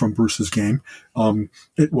this is from Bruce's game.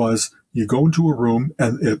 It was, you go into a room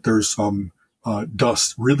and there's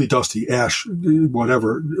dust, really dusty, ash,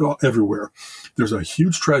 whatever, everywhere. There's a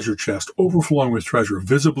huge treasure chest overflowing with treasure,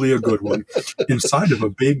 visibly a good one, inside of a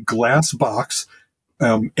big glass box.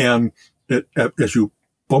 And as you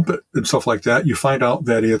bump it and stuff like that, you find out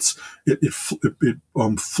that it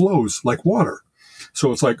flows like water.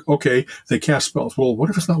 So it's like, okay, they cast spells. Well, what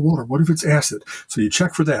if it's not water? What if it's acid? So you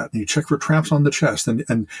check for that, and you check for traps on the chest,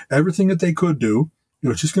 and everything that they could do, you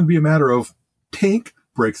know, it's just going to be a matter of tink,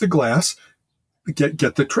 break the glass,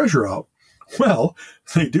 get the treasure out. Well,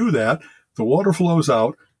 they do that. The water flows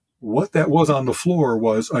out. What that was on the floor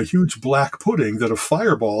was a huge black pudding that a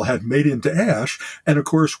fireball had made into ash. And of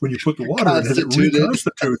course, when you put the water in it, it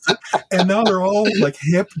reconstitutes it. And now they're all like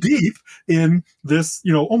hip deep in this,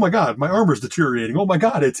 you know, oh my God, my armor's deteriorating. Oh my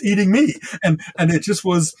God, it's eating me. And it just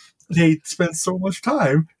was, they spent so much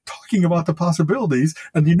time talking about the possibilities.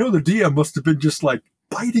 And you know, the DM must have been just like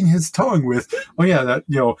biting his tongue with, oh yeah, that,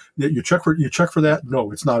 you know, you check for that.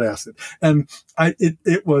 No, it's not acid. And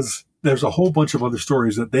it was, there's a whole bunch of other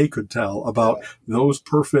stories that they could tell about those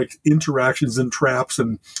perfect interactions and traps,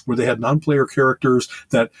 and where they had non-player characters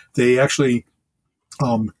that they actually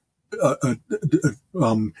interacted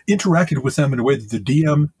with them in a way that the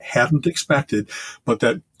DM hadn't expected, but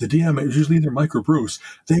that the DM, usually either Mike or Bruce,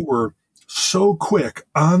 they were so quick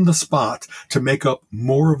on the spot to make up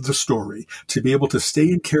more of the story, to be able to stay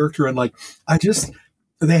in character. And like,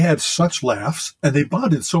 they had such laughs, and they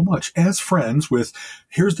bonded so much as friends with,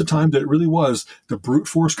 here's the time that it really was the brute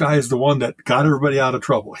force guy is the one that got everybody out of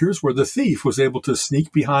trouble. Here's where the thief was able to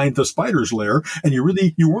sneak behind the spider's lair, and you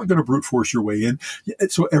weren't going to brute force your way in.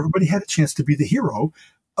 So everybody had a chance to be the hero,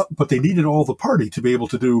 but they needed all the party to be able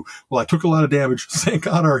to do, well, I took a lot of damage. Thank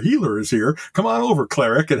God our healer is here. Come on over,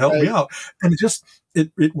 cleric, and help me out. And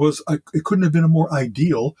it couldn't have been a more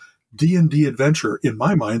ideal D&D adventure, in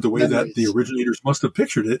my mind. The way that the originators must have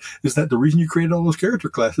pictured it is that the reason you created all those character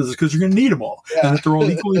classes is because you're going to need them all, and that they're all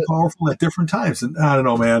equally powerful at different times. And I don't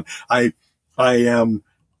know, man,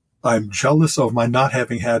 I'm jealous of my not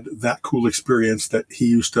having had that cool experience that he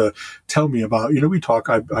used to tell me about. You know, we talk,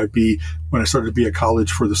 when I started to be at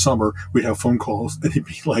college for the summer, we'd have phone calls, and he'd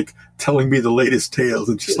be like telling me the latest tales,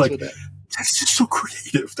 and just like, That's just so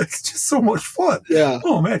creative. That's just so much fun. Yeah.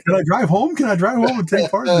 Oh man, can I drive home? Can I drive home and take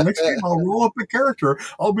part in the next game? I'll roll up a character.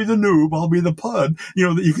 I'll be the noob. I'll be the pud,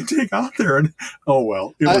 that you can take out there. And oh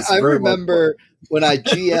well, it was I remember when I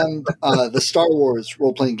GM'd the Star Wars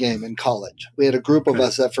role-playing game in college. We had a group of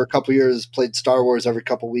us that for a couple years played Star Wars every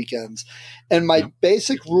couple weekends. And my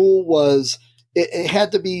basic rule was it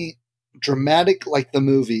had to be dramatic like the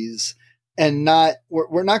movies. And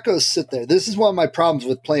we're not going to sit there. This is one of my problems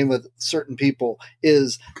with playing with certain people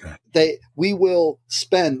is we will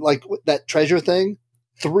spend like that treasure thing,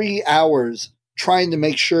 3 hours trying to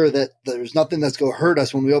make sure that there's nothing that's going to hurt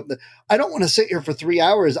us when we open it. I don't want to sit here for 3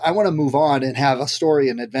 hours. I want to move on and have a story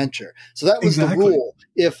and adventure. So that was the rule.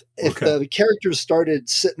 If the characters started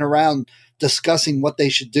sitting around discussing what they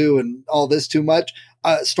should do and all this too much,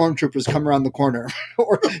 stormtroopers come around the corner,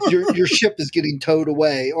 or your ship is getting towed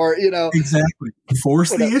away, or exactly force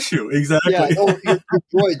the issue exactly. Yeah, or your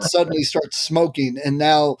droid suddenly starts smoking, and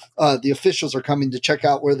now the officials are coming to check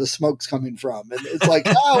out where the smoke's coming from, and it's like,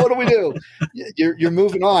 what do we do? You're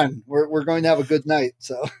moving on. We're going to have a good night.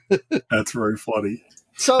 So that's very funny.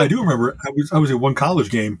 So I do remember I was in one college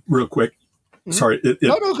game real quick. Mm-hmm. Sorry,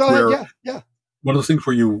 go ahead. Yeah. One of those things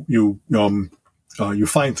where you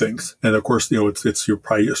find things, and of course, it's you're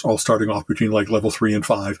probably all starting off between like level 3 and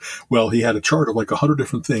 5. Well, he had a chart of like 100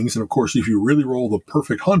 different things, and of course, if you really roll the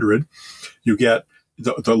perfect 100, you get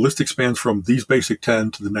the list expands from these basic 10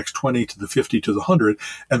 to the next 20 to the 50 to the 100.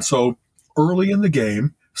 And so, early in the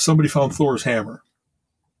game, somebody found Thor's hammer,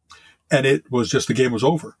 and it was just the game was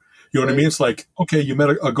over. You know what I mean? It's like, okay, you met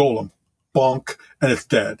a golem. Bonk, and it's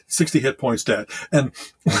dead. 60 hit points dead. And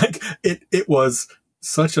like it was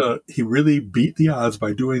he really beat the odds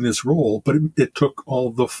by doing this roll, but it took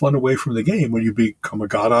all the fun away from the game when you become a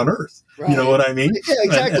god on earth. Right. You know what I mean? Yeah,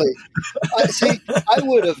 exactly. I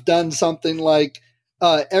would have done something like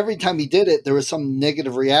every time he did it, there was some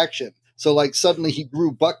negative reaction. So like suddenly he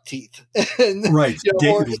grew buck teeth. And, right.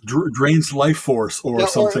 Drains life force or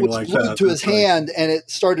something like that. Or it was glued to his hand and it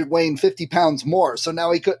started weighing 50 pounds more. So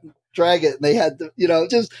now he couldn't drag it, and they had to,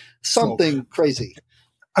 just something crazy.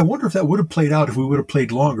 I wonder if that would have played out if we would have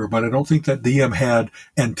played longer, but I don't think that DM had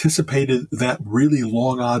anticipated that really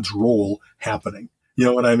long odds roll happening. You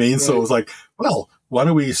know what I mean? Right. So it was like, well, why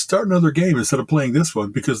don't we start another game instead of playing this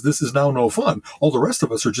one? Because this is now no fun. All the rest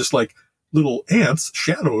of us are just like little ants,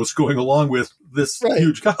 shadows going along with this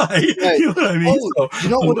huge guy. Right. You know what I mean? You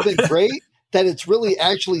know what would have been great? That it's really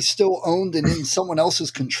actually still owned and in someone else's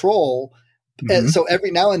control. And so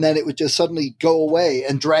every now and then it would just suddenly go away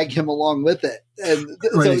and drag him along with it. And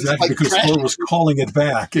right, so exactly, like because Thor was calling it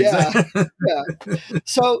back. Yeah, exactly. Yeah.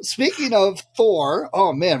 So speaking of Thor,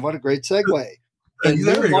 oh man, what a great segue. The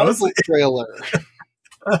new Marvel trailer.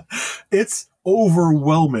 It's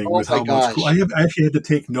overwhelming with how much cool. I actually had to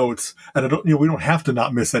take notes, and I don't, we don't have to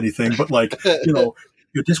not miss anything, but like,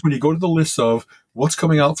 just when you go to the list of what's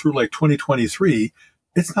coming out through like 2023,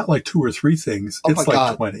 it's not like 2 or 3 things. It's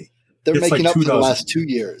like 20. They're making up for the last 2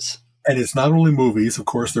 years. And it's not only movies, of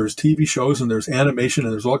course, there's TV shows and there's animation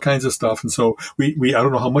and there's all kinds of stuff. And so I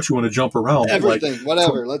don't know how much you want to jump around. Everything,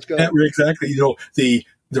 whatever, let's go. Exactly.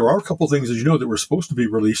 There are a couple of things, as that were supposed to be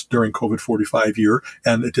released during COVID 45 year,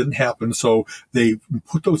 and it didn't happen. So they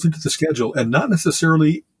put those into the schedule, and not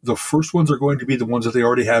necessarily the first ones are going to be the ones that they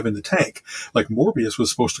already have in the tank. Like Morbius was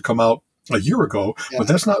supposed to come out a year ago, but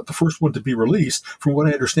that's not the first one to be released. From what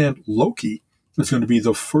I understand, Loki is going to be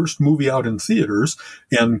the first movie out in theaters,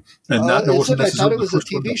 and not wasn't I thought it was a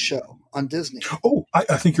TV show on Disney. Oh,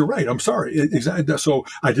 I think you're right. I'm sorry. Exactly. So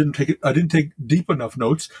I didn't take deep enough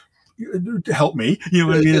notes to help me. You know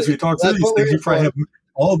what I mean? As we talk through these things, you probably have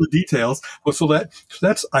all the details. But so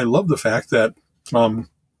that's I love the fact that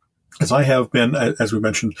as I have been, as we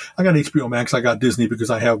mentioned, I got HBO Max, I got Disney because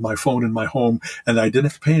I have my phone in my home, and I didn't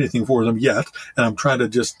have to pay anything for them yet. And I'm trying to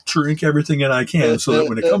just shrink everything in I can so that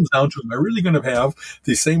when it comes down to it, am I really going to have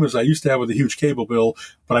the same as I used to have with a huge cable bill,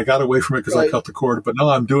 but I got away from it because I cut the cord. But now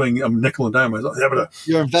I'm nickel and dime.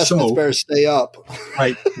 Your investments better stay up.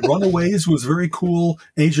 Right. Runaways was very cool.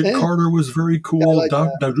 Agent Carter was very cool.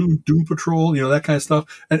 Doom Patrol, that kind of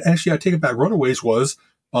stuff. And actually, I take it back. Runaways was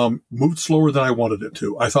moved slower than I wanted it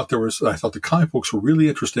to. I thought the comic books were really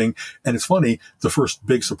interesting. And it's funny, the first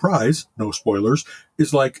big surprise, no spoilers,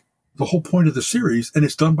 is like the whole point of the series, and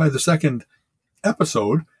it's done by the second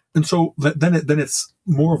episode. And so then it's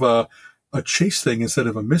more of a chase thing instead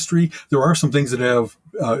of a mystery. There are some things that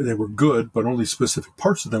they were good, but only specific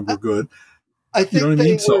parts of them were good. I think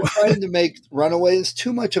they were trying to make Runaways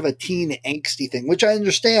too much of a teen angsty thing, which I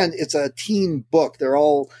understand. It's a teen book. They're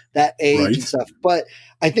all that age and stuff. But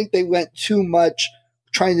I think they went too much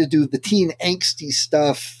trying to do the teen angsty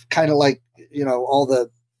stuff, kind of like, all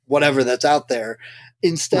the whatever that's out there,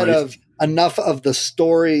 instead of enough of the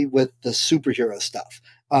story with the superhero stuff.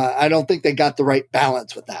 I don't think they got the right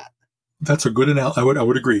balance with that. That's a good analysis. I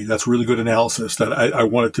would agree. That's really good analysis. That I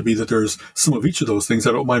want it to be that there's some of each of those things.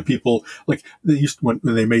 I don't mind people like they used when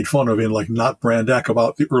they made fun of in like Not Brand X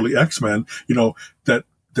about the early X-Men, that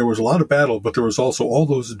there was a lot of battle, but there was also all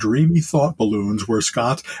those dreamy thought balloons where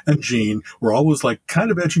Scott and Jean were always like kind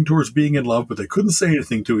of edging towards being in love, but they couldn't say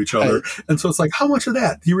anything to each other. Right. And so it's like, how much of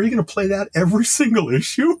that? You really going to play that every single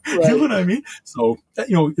issue? Right. You know what I mean? So, if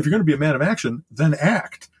you're going to be a man of action, then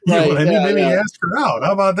act. You know what I mean? Maybe ask her out.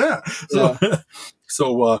 How about that?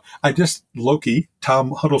 So, I just, Loki,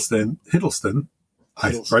 Tom Hiddleston,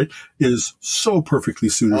 right, is so perfectly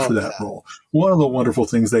suited for that role. One of the wonderful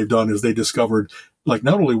things they've done is they discovered like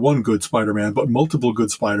not only one good Spider-Man, but multiple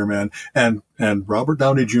good Spider-Man. And Robert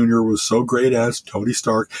Downey Jr. was so great as Tony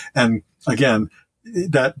Stark. And again,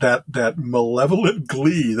 that malevolent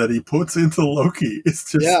glee that he puts into Loki is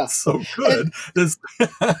just so good.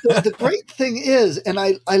 The great thing is, and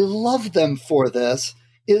I love them for this,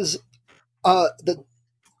 is Bye,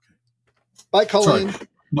 Colleen. Sorry.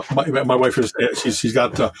 My wife is, she's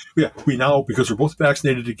got, we now, because we're both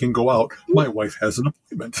vaccinated and can go out, my wife has an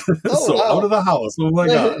appointment. Out of the house. Oh my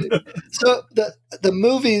God. So the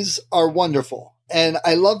movies are wonderful. And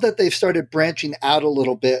I love that they've started branching out a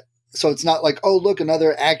little bit. So it's not like, oh, look,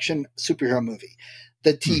 another action superhero movie.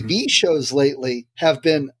 The TV shows lately have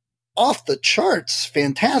been off the charts.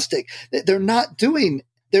 Fantastic. They're not doing,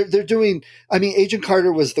 they're doing, I mean, Agent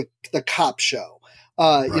Carter was the cop show,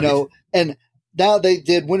 and now they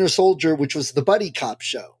did Winter Soldier, which was the buddy cop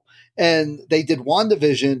show. And they did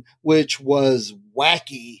WandaVision, which was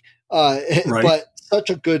wacky, but such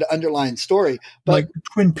a good underlying story. But, like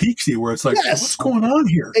Twin Peaksy, where it's like, what's going on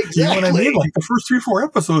here? Exactly. You know what I mean? Like the first 3-4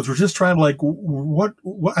 episodes were just trying to like, what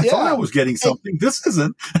I thought I was getting something. This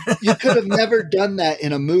isn't. You could have never done that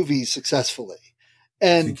in a movie successfully.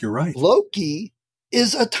 And I think you're right. Loki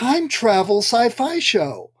is a time travel sci-fi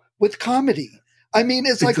show with comedy. I mean,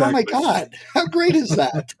 it's like, oh my God, how great is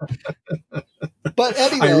that? But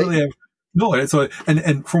anyway, I really have no. So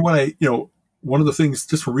and from what one of the things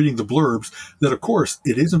just from reading the blurbs that of course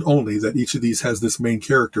it isn't only that each of these has this main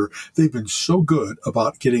character. They've been so good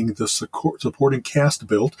about getting the supporting cast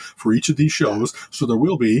built for each of these shows. So there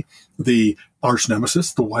will be the arch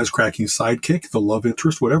nemesis, the wisecracking sidekick, the love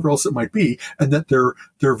interest, whatever else it might be, and that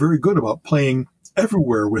they're very good about playing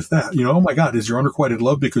everywhere with that. Oh my God, is your unrequited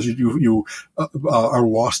love because you are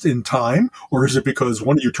lost in time, or is it because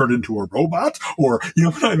one of you turned into a robot, or you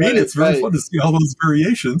know what I mean? Right, it's very fun to see all those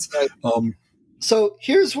variations. Right. So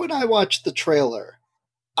here's when I watched the trailer.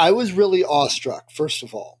 I was really awestruck, first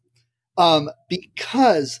of all,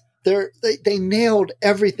 because they nailed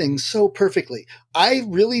everything so perfectly. I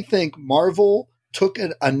really think Marvel took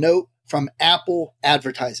a note from Apple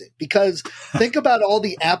advertising, because think about all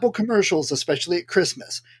the Apple commercials, especially at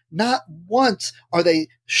Christmas. Not once are they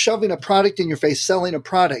shoving a product in your face, selling a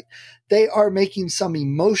product. They are making some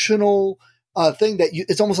emotional thing that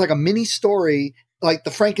it's almost like a mini story, like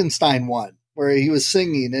the Frankenstein one where he was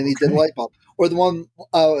singing and he did light bulb, or the one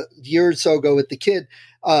a year or so ago with the kid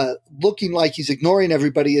looking like he's ignoring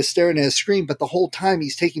everybody, is staring at a screen, but the whole time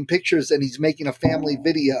he's taking pictures and he's making a family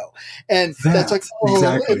video. And that's like,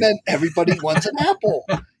 exactly. And then everybody wants an Apple.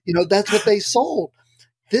 That's what they sold.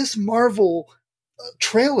 This Marvel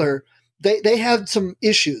trailer, they had some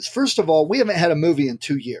issues. First of all, we haven't had a movie in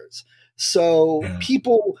 2 years. So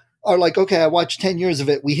people are like, okay, I watched 10 years of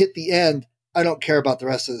it. We hit the end. I don't care about the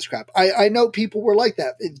rest of this crap. I know people were like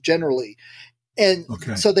that generally. And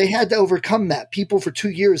so they had to overcome that. People for 2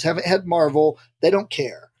 years haven't had Marvel. They don't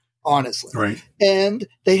care, honestly. Right. And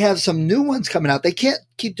they have some new ones coming out. They can't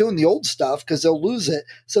keep doing the old stuff because they'll lose it.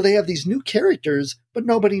 So they have these new characters, but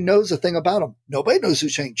nobody knows a thing about them. Nobody knows who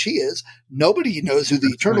Shang-Chi is. Nobody knows who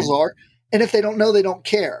the Eternals are. And if they don't know, they don't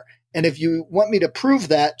care. And if you want me to prove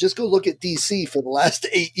that, just go look at DC for the last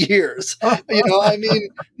 8 years.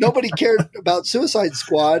 Nobody cared about Suicide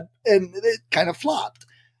Squad, and it kind of flopped.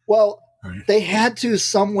 Well, they had to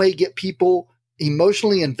some way get people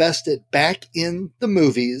emotionally invested back in the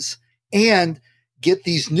movies and get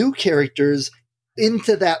these new characters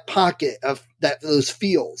into that pocket of those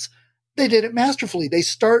feels. They did it masterfully. They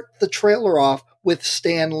start the trailer off with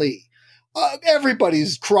Stan Lee.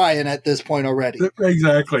 Everybody's crying at this point already.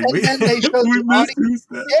 Exactly. And then they show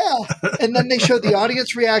and then they show the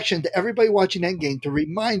audience reaction to everybody watching Endgame to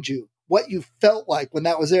remind you what you felt like when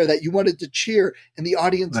that was there, that you wanted to cheer, and the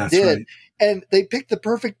audience did. Right. And they picked the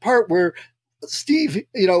perfect part where Steve,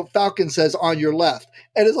 Falcon says on your left.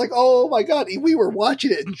 And it's like, oh my God, we were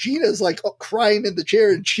watching it. And Gina's like crying in the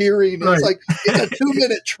chair and cheering. And It's like, it's a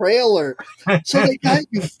 2-minute trailer. So they got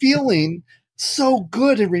you feeling so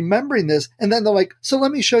good in remembering this. And then they're like, so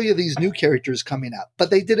let me show you these new characters coming out.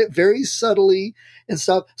 But they did it very subtly and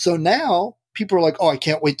stuff. So now people are like, oh, I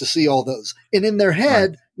can't wait to see all those. And in their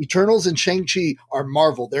head, Eternals and Shang-Chi are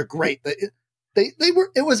Marvel. They're great. They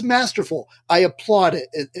were. It was masterful. I applaud it.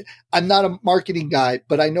 I'm not a marketing guy,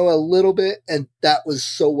 but I know a little bit, and that was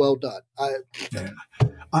so well done.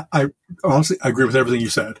 I honestly agree with everything you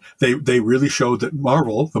said. They really showed that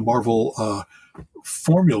the Marvel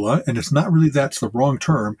formula, and it's not really that's the wrong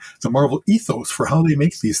term. The Marvel ethos for how they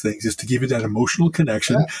make these things is to give you that emotional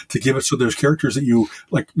connection, to give it so there's characters that you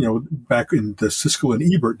like. Back in the Siskel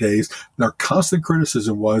and Ebert days, their constant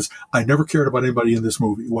criticism was, "I never cared about anybody in this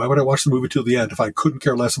movie. Why would I watch the movie till the end if I couldn't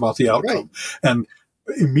care less about the outcome?" Right. And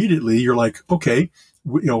immediately you're like, okay,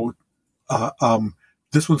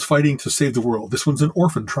 this one's fighting to save the world. This one's an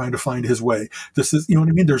orphan trying to find his way. This is, you know what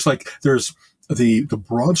I mean? There's the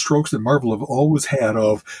broad strokes that Marvel have always had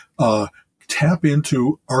of tap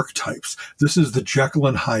into archetypes. This is the Jekyll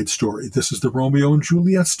and Hyde story. This is the Romeo and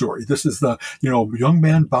Juliet story. This is the young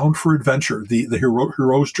man bound for adventure, the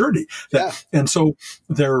hero's journey. And so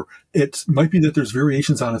it might be that there's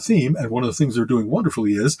variations on a theme, and one of the things they're doing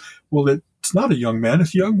wonderfully is, well, it's not a young man,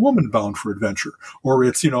 it's a young woman bound for adventure. Or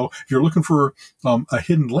it's, if you're looking for a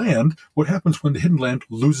hidden land, what happens when the hidden land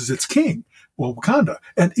loses its king? Well, Wakanda.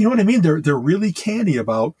 And you know what I mean? They're really canny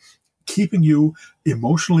about keeping you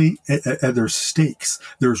emotionally, and there's stakes.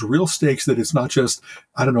 There's real stakes that it's not just,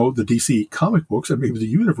 I don't know, the DC comic books and maybe the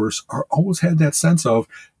universe are always had that sense of,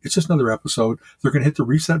 it's just another episode. They're going to hit the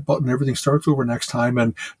reset button. Everything starts over next time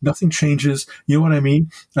and nothing changes. You know what I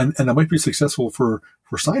mean? And that might be successful for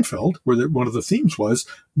Seinfeld, where one of the themes was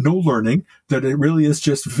no learning, that it really is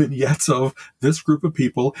just vignettes of this group of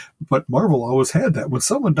people. But Marvel always had that. When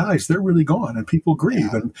someone dies, they're really gone and people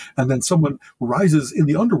grieve. And then someone rises in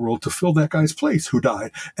the underworld to fill that guy's place who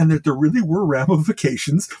died. And that there really were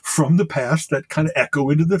ramifications from the past that kind of echo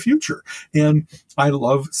into the future. And I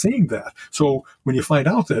love seeing that. So when you find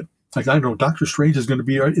out that, like, I know Doctor Strange is going to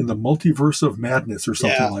be in the multiverse of madness or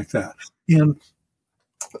something like that. And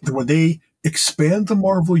when they expand the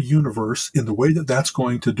Marvel universe in the way that that's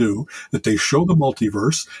going to do, that they show the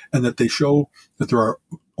multiverse and that they show that there are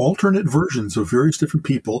alternate versions of various different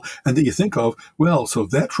people, and that you think of, well, so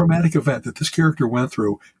that traumatic event that this character went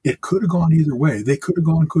through, it could have gone either way. They could have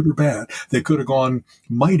gone good or bad. They could have gone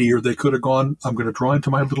mighty, or they could have gone, I'm going to draw into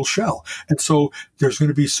my little shell. And so there's going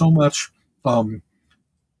to be so much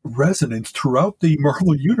resonance throughout the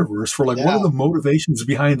Marvel universe for what are the motivations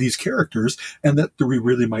behind these characters, and that we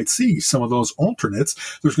really might see some of those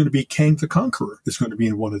alternates. There's going to be Kang the Conqueror is going to be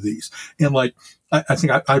in one of these. And I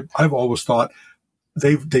think I've always thought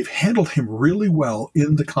they've handled him really well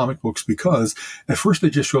in the comic books, because at first they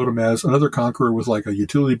just showed him as another conqueror with like a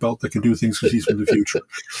utility belt that can do things because he's from the future.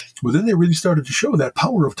 But then they really started to show that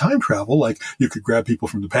power of time travel. Like, you could grab people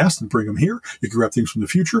from the past and bring them here. You could grab things from the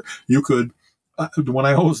future. You could, the one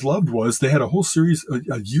I always loved was they had a whole series,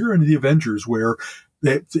 a year into the Avengers, where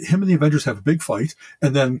him and the Avengers have a big fight,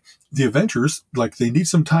 and then the Avengers, like, they need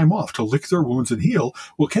some time off to lick their wounds and heal.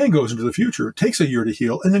 Well, Kang goes into the future, takes a year to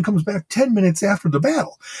heal, and then comes back 10 minutes after the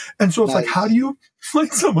battle. And so it's like, how do you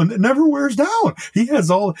fight someone that never wears down? He has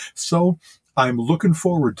all. So I'm looking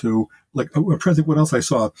forward to, like, I'm trying to think what else I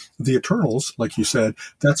saw. The Eternals, like you said,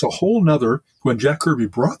 that's a whole nother, when Jack Kirby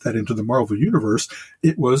brought that into the Marvel Universe,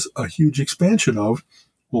 it was a huge expansion of,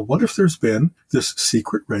 well, what if there's been this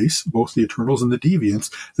secret race, both the Eternals and the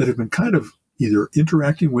Deviants, that have been kind of either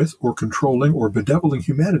interacting with or controlling or bedeviling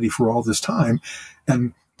humanity for all this time?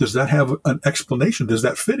 And does that have an explanation? Does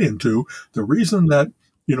that fit into the reason that,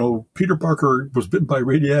 Peter Parker was bitten by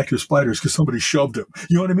radioactive spiders because somebody shoved him?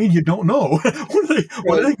 You know what I mean? You don't know. What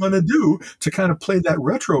are they going to do to kind of play that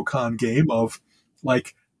retrocon game of,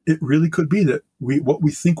 like, it really could be that what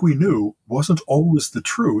we think we knew wasn't always the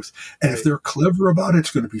truth. And if they're clever about it, it's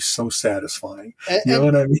going to be so satisfying. You know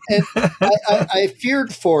what I mean? And I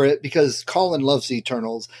feared for it because Colin loves the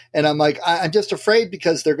Eternals. And I'm like, I'm just afraid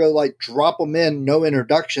because they're going to, like, drop them in, no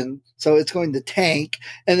introduction. So it's going to tank.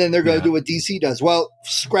 And then they're going to do what DC does. Well,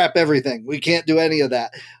 scrap everything. We can't do any of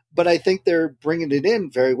that. But I think they're bringing it in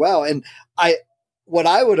very well. And what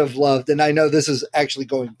I would have loved, and I know this is actually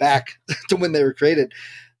going back to when they were created,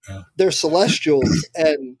 they're Celestials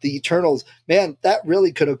and the Eternals. Man, that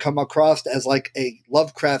really could have come across as like a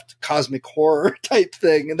Lovecraft cosmic horror type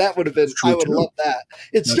thing. And that would have been, I would love that.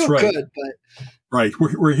 It's That's still good, but. Right.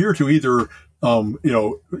 We're here to either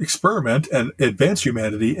experiment and advance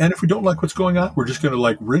humanity. And if we don't like what's going on, we're just going to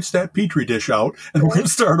like rinse that petri dish out and we're going to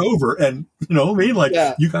start over. And you know what I mean? Like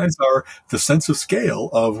you guys are the sense of scale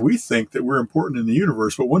of, we think that we're important in the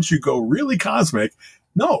universe, but once you go really cosmic,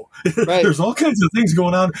 no, there's all kinds of things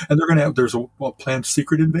going on, and they're going to have, there's a planned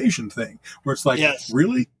secret invasion thing where it's like,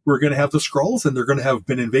 really, we're going to have the Skrulls, and they're going to have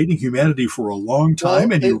been invading humanity for a long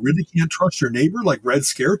time, and you really can't trust your neighbor, like Red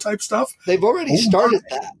Scare type stuff. They've already started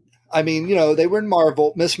that. I mean, they were in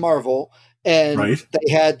Miss Marvel, and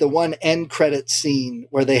they had the one end credit scene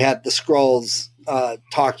where they had the Skrulls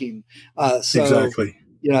talking. Exactly.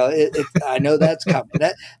 I know that's coming.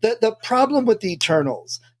 The problem with the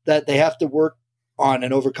Eternals that they have to work on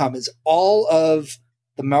and overcome is all of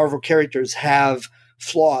the Marvel characters have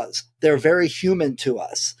flaws. They're very human to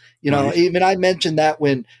us. Even I mentioned that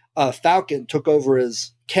when Falcon took over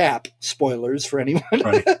as Cap, spoilers for anyone,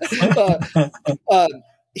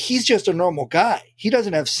 he's just a normal guy. He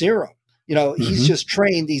doesn't have serum. He's just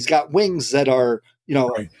trained. He's got wings that are,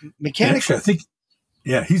 mechanical. Actually, I think,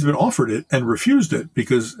 he's been offered it and refused it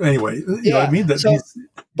because anyway, you know what I mean?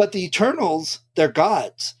 But the Eternals, they're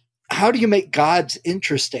gods. How do you make gods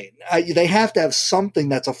interesting? They have to have something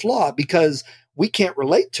that's a flaw because we can't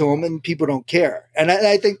relate to them and people don't care. And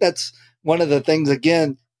I think that's one of the things,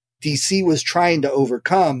 again, DC was trying to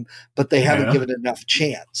overcome, but they haven't given it enough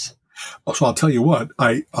chance. So I'll tell you what,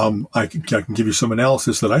 I can give you some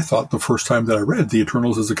analysis that I thought the first time that I read the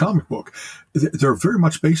Eternals as a comic book. They're very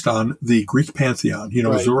much based on the Greek pantheon.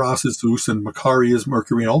 Zuras is Zeus and Makari is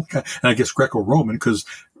Mercury and all and I guess Greco-Roman because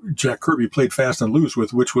Jack Kirby played fast and loose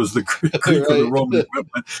with which was the Greek or the Roman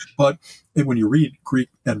equivalent. But when you read Greek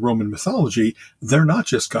and Roman mythology, they're not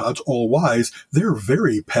just gods, all wise. They're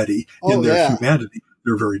very petty in their humanity.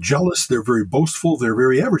 They're very jealous. They're very boastful. They're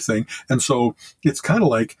very everything. And so it's kind of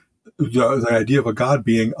like the idea of a god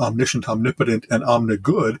being omniscient, omnipotent, and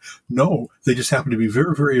omnigood. No, they just happen to be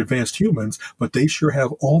very, very advanced humans, but they sure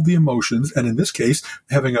have all the emotions. And in this case,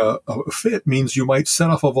 having a fit means you might set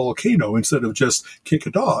off a volcano instead of just kick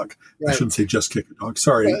a dog. I shouldn't say just kick a dog.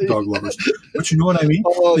 Sorry, dog lovers. But you know what I mean?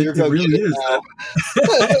 It really is.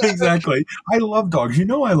 Exactly. I love dogs.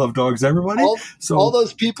 I love dogs, everybody. All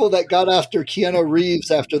those people that got after Keanu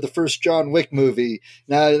Reeves after the first John Wick movie,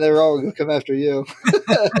 now they're all going to come after you.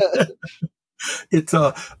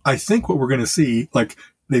 I think what we're going to see, like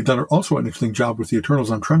they've done also an interesting job with the Eternals.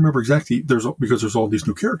 I'm trying to remember exactly. Because there's all these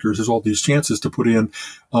new characters. There's all these chances to put in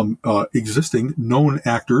existing known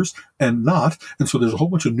actors and not. And so there's a whole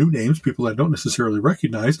bunch of new names, people I don't necessarily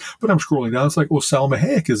recognize. But I'm scrolling down. It's like, Salma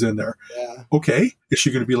Hayek is in there. Yeah. Okay, is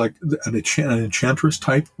she going to be like an enchantress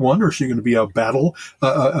type one, or is she going to be a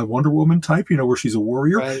Wonder Woman type? Where she's a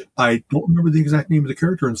warrior. Right. I don't remember the exact name of the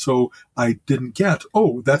character, and so I didn't get.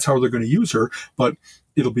 That's how they're going to use her, but.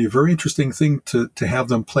 It'll be a very interesting thing to have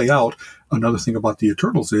them play out. Another thing about the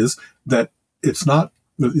Eternals is that it's not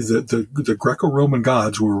the Greco-Roman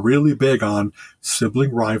gods were really big on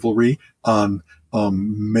sibling rivalry, on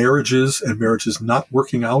marriages and marriages not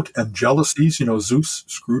working out, and jealousies. Zeus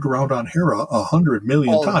screwed around on Hera 100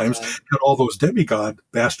 million times, had all those demigod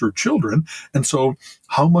bastard children. And so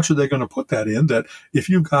how much are they going to put that in, that if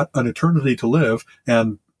you've got an eternity to live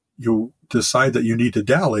and you decide that you need to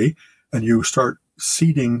dally and you start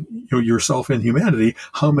seeding yourself in humanity,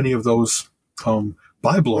 how many of those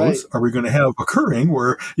byblows are we going to have occurring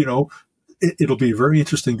where, it'll be very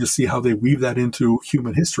interesting to see how they weave that into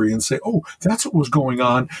human history and say, that's what was going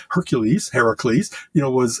on. Heracles,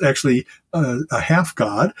 was actually a half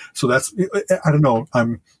god. So that's, I don't know.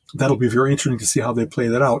 That'll be very interesting to see how they play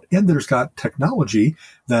that out. And there's got technology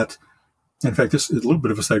that, in fact, this is a little bit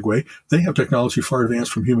of a segue. They have technology far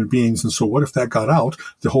advanced from human beings. And so what if that got out?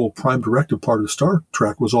 The whole prime directive part of Star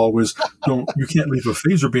Trek was always, you can't leave a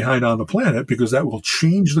phaser behind on the planet because that will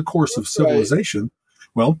change the course of civilization.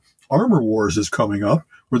 Well, Armor Wars is coming up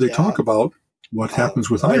where they talk about what happens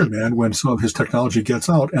with Iron Man when some of his technology gets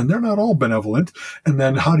out, and they're not all benevolent. And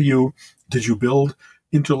then did you build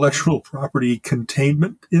intellectual property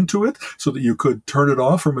containment into it so that you could turn it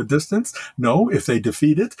off from a distance? No, if they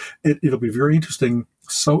defeat it, it'll be very interesting.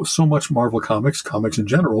 So much Marvel comics in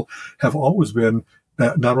general, have always been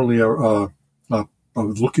not only a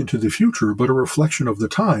look into the future, but a reflection of the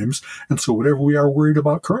times. And so whatever we are worried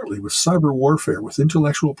about currently with cyber warfare, with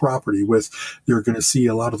intellectual property, you're going to see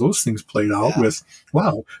a lot of those things played out with,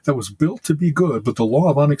 wow, that was built to be good, but the law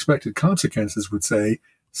of unexpected consequences would say,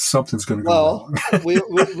 something's going to go wrong. we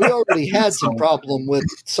already had some problem with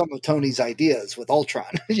some of Tony's ideas with Ultron.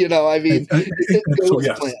 They've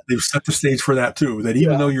set the stage for that too. That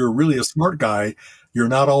even though you're really a smart guy, you're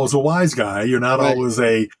not always a wise guy. You're not always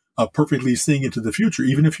a perfectly seeing into the future.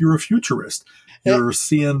 Even if you're a futurist, you're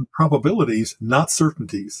seeing probabilities, not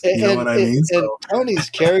certainties. You know what I mean? And Tony's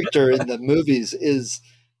character in the movies is,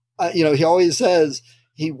 he always says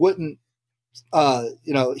he wouldn't,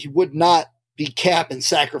 he would not be Cap and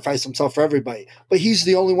sacrifice himself for everybody. But he's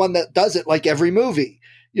the only one that does it, like every movie,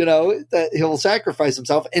 that he'll sacrifice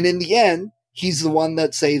himself. And in the end, he's the one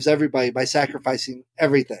that saves everybody by sacrificing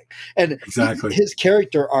everything. And exactly, his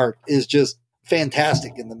character arc is just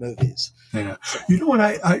fantastic in the movies. Yeah. You know what?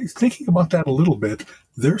 I thinking about that a little bit.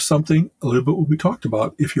 There's something a little bit what we talked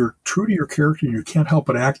about. If you're true to your character and you can't help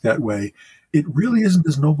but act that way, it really isn't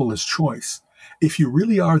as noble as choice. If you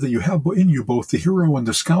really are that you have in you both the hero and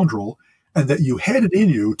the scoundrel, and that you had it in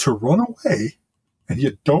you to run away, and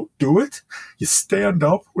you don't do it, you stand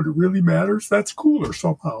up when it really matters, that's cooler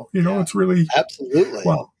somehow. It's really... Absolutely.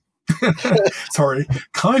 Well, sorry,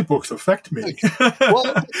 comic books affect me. Well,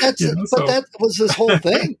 that was this whole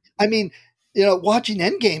thing. I mean, watching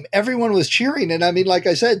Endgame, everyone was cheering. And I mean, like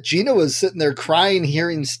I said, Gina was sitting there crying,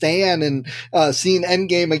 hearing Stan and seeing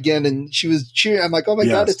Endgame again. And she was cheering. I'm like, oh my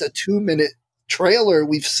God, it's a 2-minute trailer.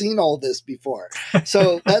 We've seen all this before.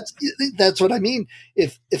 So that's what I mean.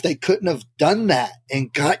 If they couldn't have done that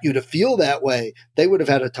and got you to feel that way, they would have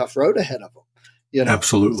had a tough road ahead of them.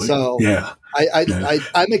 Absolutely. So yeah,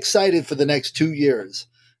 I'm excited for the next 2 years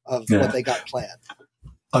of what they got planned.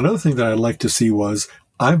 Another thing that I'd like to see was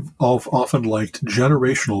I've often liked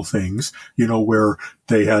generational things, where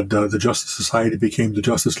they had the Justice Society became the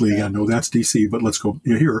Justice League. I know that's DC, but let's go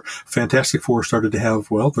here. Fantastic Four started to have,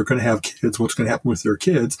 they're going to have kids. What's going to happen with their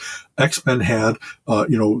kids? X-Men had,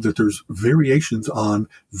 that there's variations on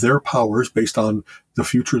their powers based on the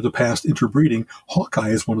future, the past, interbreeding.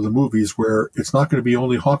 Hawkeye is one of the movies where it's not going to be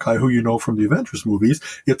only Hawkeye who you know from the Avengers movies.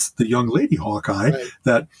 It's the young lady Hawkeye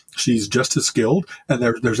that she's just as skilled. And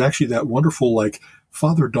there's actually that wonderful,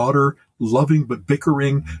 father-daughter, loving but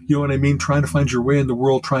bickering, you know what I mean? Trying to find your way in the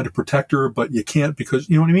world, trying to protect her, but you can't because,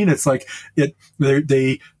 you know what I mean? It's like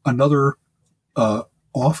another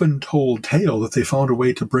often told tale that they found a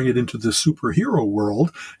way to bring it into the superhero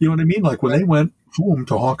world. You know what I mean? Like when they went home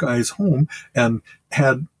to Hawkeye's home and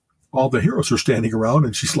had all the heroes are standing around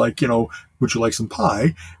and she's like, would you like some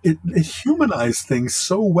pie? It humanized things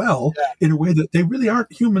so well in a way that they really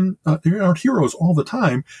aren't human. They aren't heroes all the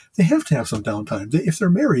time. They have to have some downtime. If they're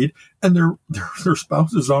married and their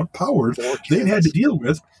spouses aren't powered, they've had to deal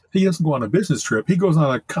with. He doesn't go on a business trip. He goes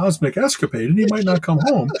on a cosmic escapade and he might not come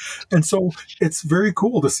home. And so it's very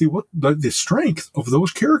cool to see what the strength of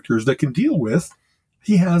those characters that can deal with.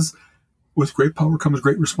 He has, with great power comes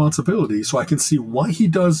great responsibility. So I can see why he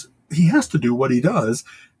has to do what he does.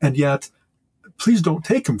 And yet, please don't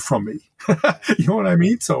take him from me. You know what I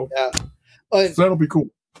mean? So, so that'll be cool.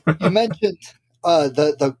 You mentioned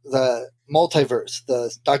the multiverse,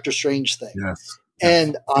 the Doctor Strange thing. Yes.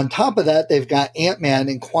 And on top of that, they've got Ant-Man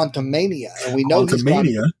and Quantumania. And we know he's got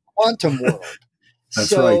a quantum world.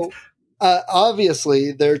 That's right.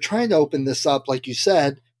 Obviously, they're trying to open this up, like you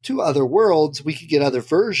said, to other worlds. We could get other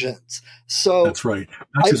versions. So that's right.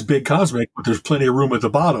 Not just big cosmic, but there's plenty of room at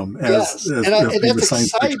the bottom. And that's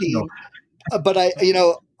exciting. But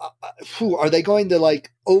are they going to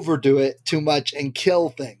overdo it too much and kill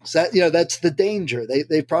things? That's the danger.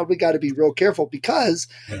 They probably got to be real careful because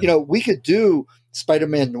we could do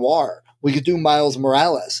Spider-Man Noir, we could do Miles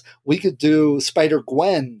Morales, we could do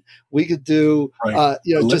Spider-Gwen, we could do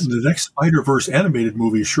just the next Spider-Verse animated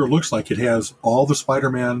movie sure looks like it has all the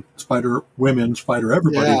Spider-Man, Spider-Women,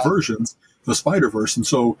 Spider-Everybody versions, the Spider-Verse, and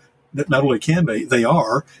so. Not only can they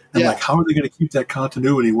are, and how are they going to keep that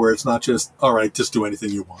continuity where it's not just, all right, just do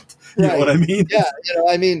anything you want? You know what I mean? Yeah.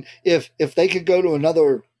 I mean, if they could go to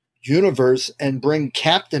another universe and bring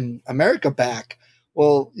Captain America back,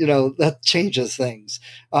 well, that changes things.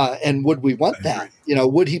 And would we want that?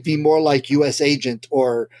 Would he be more like U.S. Agent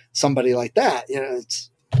or somebody like that?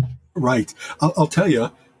 It's right. I'll tell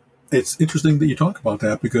you, it's interesting that you talk about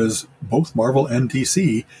that because both Marvel and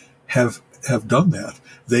DC have done that.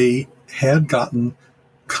 They had gotten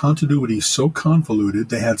continuity so convoluted.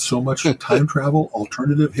 They had so much time travel,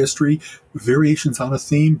 alternative history, variations on a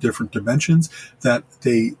theme, different dimensions that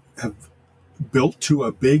they have built to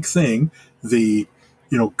a big thing. The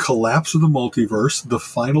collapse of the multiverse, the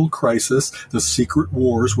final crisis, the secret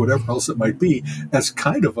wars, whatever else it might be, as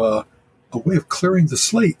kind of a way of clearing the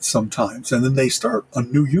slate sometimes. And then they start a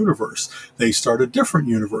new universe. They start a different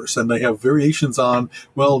universe and they have variations on,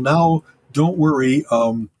 well, now don't worry,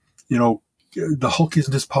 the Hulk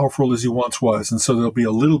isn't as powerful as he once was. And so there'll be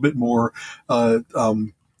a little bit more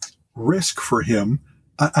risk for him.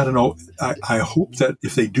 I don't know. I hope that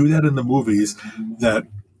if they do that in the movies, that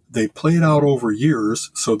they play it out over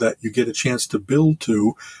years so that you get a chance to build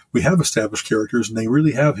to, we have established characters and they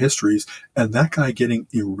really have histories, and that guy getting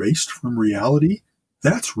erased from reality,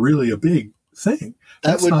 that's really a big thing.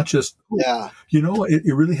 That's not just,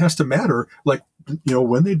 it really has to matter. Like,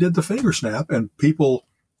 when they did the finger snap and people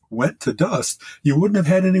went to dust, you wouldn't have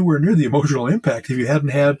had anywhere near the emotional impact if you hadn't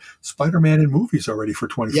had Spider-Man in movies already for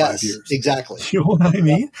 25 years. Exactly. You know what I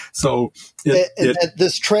mean? So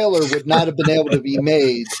this trailer would not have been able to be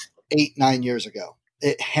made 8-9 years ago.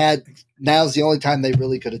 Now's the only time they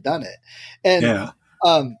really could have done it. And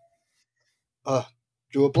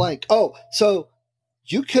drew a blank. Oh, so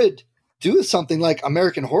you could do something like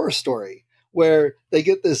American Horror Story, where they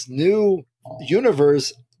get this new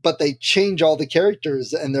universe, but they change all the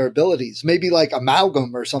characters and their abilities. Maybe like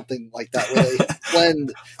Amalgam or something like that, where they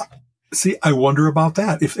blend. See, I wonder about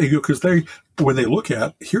that. Because when they look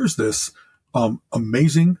at, here's this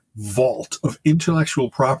amazing vault of intellectual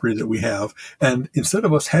property that we have, and instead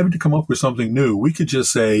of us having to come up with something new, we could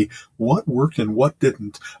just say what worked and what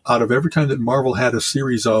didn't out of every time that Marvel had a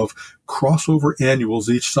series of crossover annuals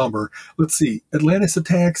each summer. Let's see, Atlantis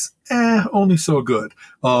Attacks, only so good.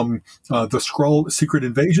 The Skrull Secret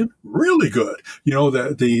Invasion, really good.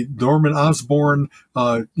 The Norman Osborn,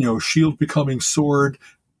 shield becoming sword.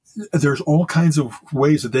 There's all kinds of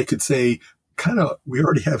ways that they could say, we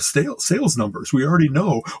already have sales numbers. We already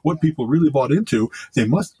know what people really bought into. They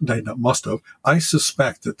must have. I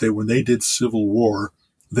suspect that when they did Civil War,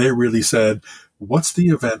 they really said, what's the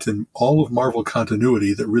event in all of Marvel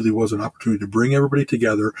continuity that really was an opportunity to bring everybody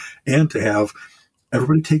together and to have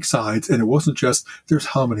everybody take sides? And it wasn't just, there's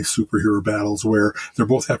how many superhero battles where they're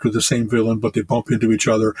both after the same villain, but they bump into each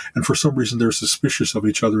other. And for some reason, they're suspicious of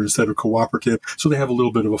each other instead of cooperative. So they have a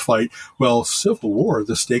little bit of a fight. Well, Civil War,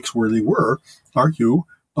 the stakes where they were, are you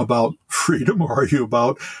about freedom or are you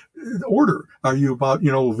about order? Are you about,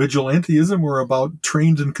 vigilantism or about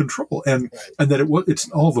trained and control? And that it's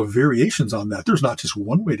all the variations on that. There's not just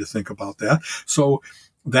one way to think about that. So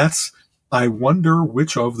I wonder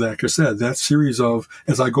which of, like I said, that series of,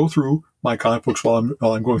 as I go through my comic books while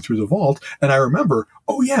I'm going through the vault, and I remember,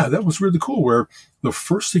 oh yeah, that was really cool, where the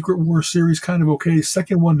first Secret Wars series kind of okay,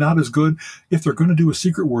 second one not as good. If they're going to do a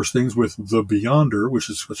Secret Wars things with The Beyonder, which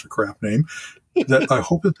is such a crap name, that I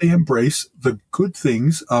hope that they embrace the good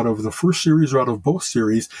things out of the first series or out of both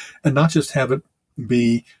series, and not just have it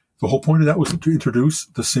be, the whole point of that was to introduce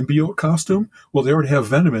the symbiote costume. Well, they already have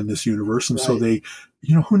Venom in this universe, and so they,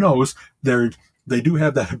 who knows, they do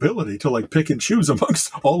have that ability to like pick and choose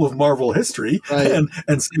amongst all of Marvel history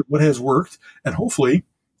and see what has worked. And hopefully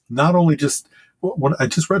not only just, when I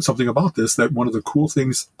just read something about this, that one of the cool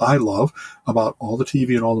things I love about all the TV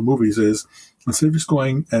and all the movies is, instead of just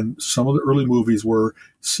going, and some of the early movies were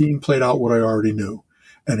seeing played out what I already knew.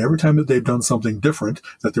 And every time that they've done something different,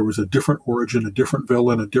 that there was a different origin, a different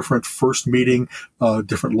villain, a different first meeting,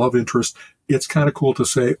 different love interest, it's kind of cool to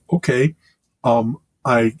say, okay,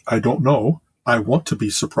 I don't know. I want to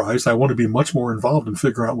be surprised. I want to be much more involved in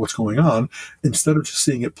figuring out what's going on instead of just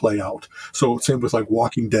seeing it play out. So same with like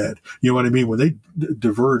Walking Dead. You know what I mean? When they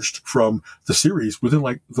diverged from the series within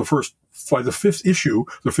like by the fifth issue,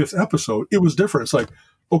 the fifth episode, it was different. It's like,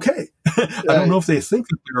 okay, I don't know if they think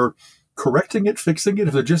that they're correcting it, fixing it,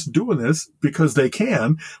 if they're just doing this because they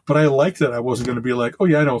can, but I like that I wasn't going to be like, oh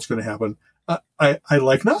yeah, I know what's going to happen. I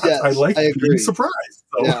like not. Yes, I like being surprised.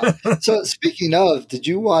 So. Yeah. So speaking of, did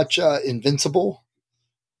you watch Invincible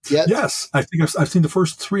yet? Yes, I think I've seen the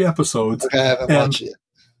first 3 episodes. Okay, I haven't watched it.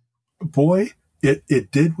 Boy,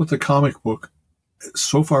 it did with the comic book.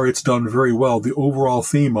 So far, it's done very well. The overall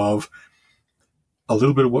theme of a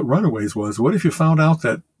little bit of what Runaways was. What if you found out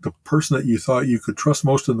that the person that you thought you could trust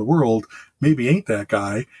most in the world maybe ain't that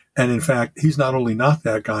guy? And in fact, he's not only not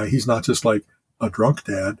that guy, he's not just like a drunk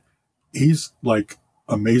dad. He's like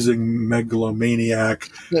amazing megalomaniac.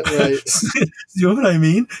 Right. You know what I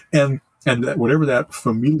mean? And that whatever that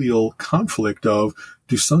familial conflict of,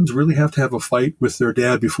 do sons really have to have a fight with their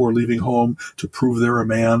dad before leaving home to prove they're a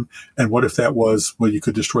man? And what if that was, well, you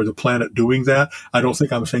could destroy the planet doing that? I don't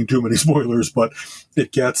think I'm saying too many spoilers, but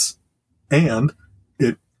it gets, and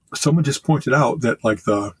someone just pointed out that like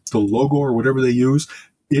the logo or whatever they use,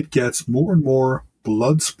 it gets more and more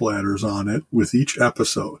blood splatters on it with each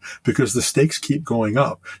episode because the stakes keep going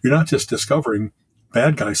up. You're not just discovering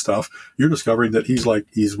bad guy stuff. You're discovering that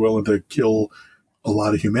he's willing to kill a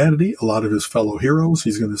lot of humanity, a lot of his fellow heroes.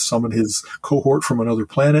 He's going to summon his cohort from another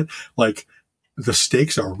planet. Like, the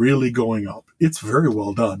stakes are really going up. It's very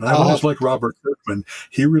well done. I always like Robert Kirkman.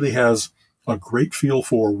 He really has a great feel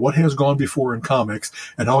for what has gone before in comics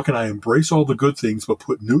and how can I embrace all the good things but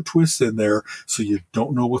put new twists in there so you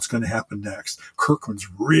don't know what's going to happen next. Kirkman's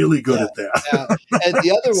really good at that. Yeah. And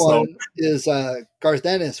the other one is Garth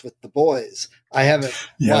Ennis with The Boys. I haven't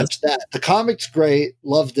watched that. The comic's great.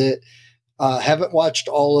 Loved it. Haven't watched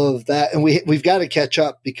all of that. And we've got to catch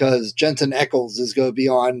up because Jensen Ackles is going to be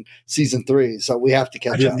on season 3. So we have to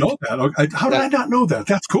catch up. I didn't know that. How did I not know that?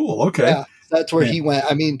 That's cool. Okay. Yeah, that's where he went.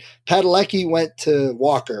 I mean, Padalecki went to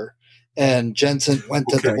Walker and Jensen went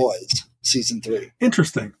to The Boys season 3.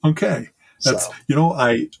 Interesting. Okay. That's,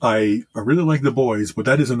 I really like The Boys, but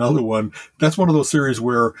that is another one. That's one of those series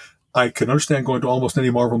where I can understand going to almost any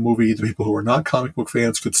Marvel movie. The people who are not comic book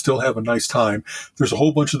fans could still have a nice time. There's a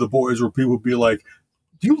whole bunch of The Boys where people would be like,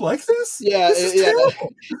 do you like this? Yeah, this is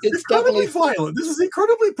terrible. It's incredibly violent. This is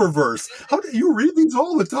incredibly perverse. How do you read these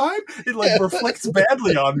all the time? It reflects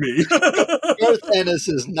badly on me. Garth Ennis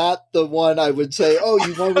is not the one I would say, oh,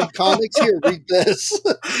 you want to read comics? Here, read this.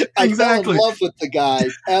 I fell in love with the guy.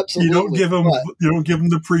 Absolutely. You don't give him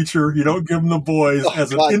The Preacher. You don't give him The Boys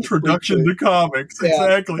as an introduction to comics.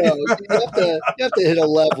 Yeah, exactly. No, you have to hit a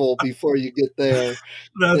level before you get there.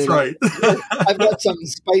 That's right. I've got some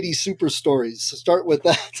Spidey super stories. So start with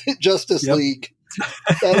that. Justice League.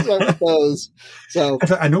 That's what it goes. So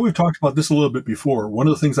I know we've talked about this a little bit before. One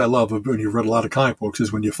of the things I love when you've read a lot of comic books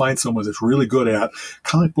is when you find someone that's really good at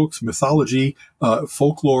comic books, mythology,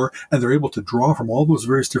 folklore, and they're able to draw from all those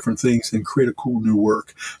various different things and create a cool new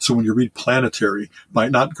work. So when you read Planetary by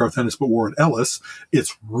not Garth Ennis but Warren Ellis,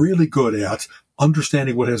 it's really good at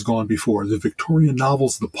understanding what has gone before, the Victorian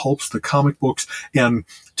novels, the pulps, the comic books, and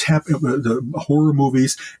the horror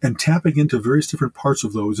movies, and tapping into various different parts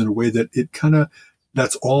of those in a way that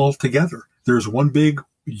that's all together. There's one big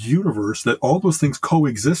universe that all those things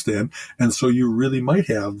coexist in, and so you really might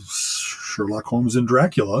have Sherlock Holmes and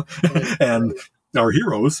Dracula and our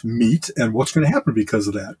heroes meet and what's going to happen because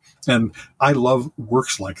of that. And I love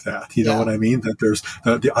works like that. You know what I mean? That there's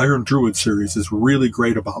the Iron Druid series is really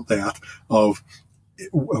great about that, of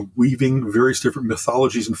weaving various different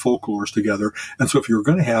mythologies and folklores together. And so if you're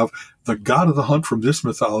going to have the god of the hunt from this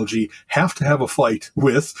mythology have to have a fight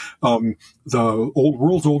with the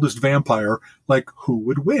world's oldest vampire, like who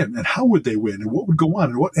would win and how would they win and what would go on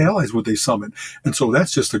and what allies would they summon? And so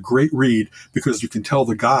that's just a great read because you can tell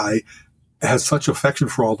the guy has such affection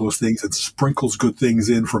for all those things and sprinkles good things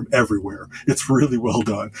in from everywhere. It's really well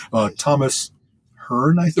done. Thomas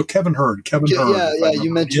Hearn, Kevin Hearn. Yeah,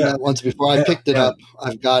 you mentioned that once before. I picked it up.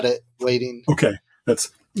 I've got it waiting. Okay.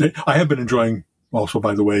 I have been enjoying also,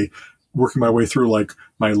 by the way, working my way through like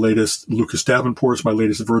my latest Lucas Davenport's, my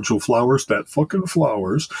latest Virgil Flowers, that fucking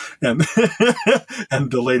Flowers, and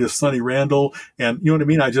and the latest Sonny Randall. And you know what I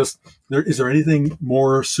mean? Is there anything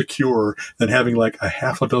more secure than having like a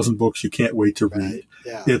half a dozen books you can't wait to read? Right.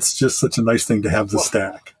 Yeah. It's just such a nice thing to have the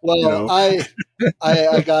stack. Well,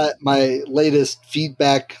 I got my latest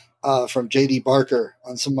feedback from J.D. Barker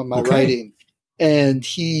on some of my writing, and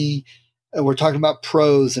we're talking about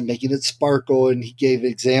prose and making it sparkle, and he gave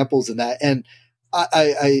examples in that. And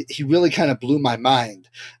he really kind of blew my mind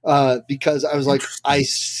because I was like, I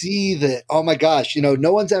see that, oh my gosh,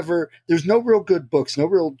 there's no real good books, no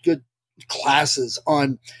real good classes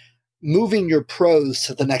on moving your prose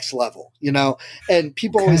to the next level, and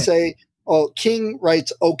people always say, oh, King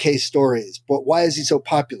writes okay stories, but why is he so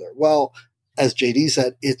popular? Well, as JD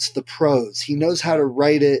said, it's the prose. He knows how to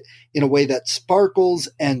write it in a way that sparkles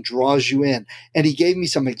and draws you in. And he gave me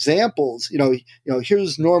some examples.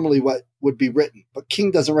 Here's normally what would be written, but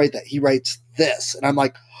King doesn't write that. He writes this. And I'm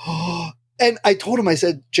like, oh. And I told him, I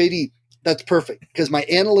said, JD, that's perfect because my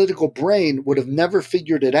analytical brain would have never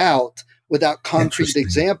figured it out without concrete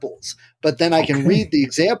examples. But then I can read the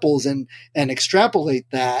examples and extrapolate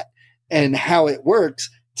that and how it works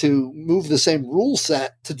to move the same rule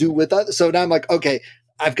set to do with others. So now I'm like, okay,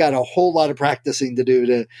 I've got a whole lot of practicing to do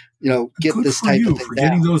to, get good this type of thing for down.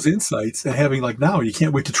 Getting those insights and having like, now you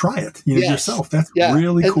can't wait to try it yourself. That's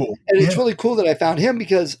really cool. And it's really cool that I found him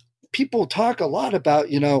because people talk a lot about,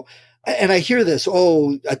 and I hear this,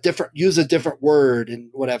 use a different word and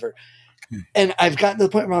whatever. And I've gotten to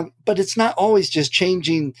the point where but it's not always just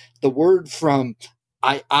changing the word from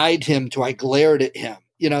I eyed him to I glared at him.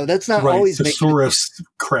 That's not always thesaurus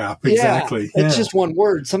crap. Exactly. It's just one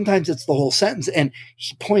word. Sometimes it's the whole sentence. And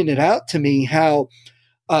he pointed out to me how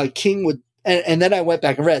King would, and then I went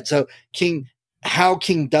back and read. So how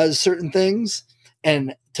King does certain things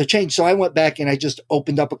and to change. So I went back and I just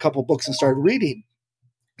opened up a couple books and started reading.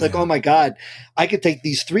 Like, oh my God, I could take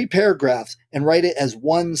these 3 paragraphs and write it as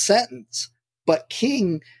one sentence. But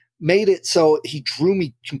King made it so he drew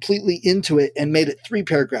me completely into it and made it 3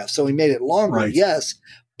 paragraphs. So he made it longer, Right. yes,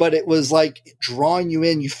 but it was like drawing you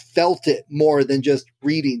in. You felt it more than just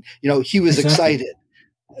reading. He was excited.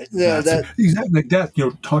 Exactly like that.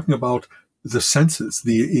 Talking about the senses,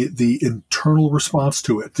 the internal response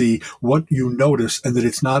to it, the what you notice, and that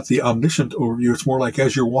it's not the omniscient overview. It's more like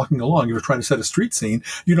as you're walking along, you're trying to set a street scene.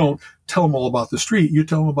 You don't tell them all about the street. You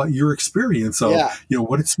tell them about your experience of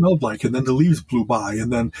what it smelled like, and then the leaves blew by,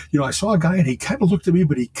 and then I saw a guy and he kind of looked at me,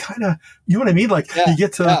 but he kind of, you know what I mean? Like you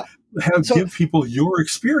get to give people your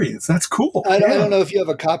experience. That's cool. I don't know if you have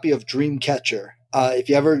a copy of Dreamcatcher. If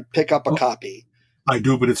you ever pick up a copy. I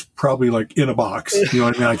do, but it's probably like in a box. You know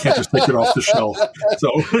what I mean? I can't just take it off the shelf.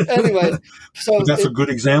 So anyway, that's a good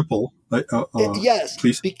example. Yes,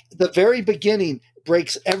 please. The very beginning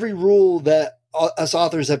breaks every rule that us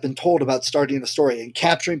authors have been told about starting a story and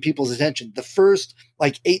capturing people's attention. The first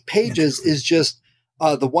 8 pages is just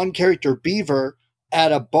the one character Beaver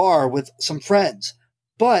at a bar with some friends.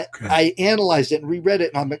 But I analyzed it and reread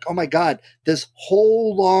it, and I'm like, oh my God, this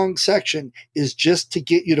whole long section is just to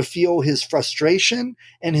get you to feel his frustration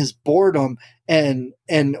and his boredom and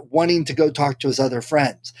wanting to go talk to his other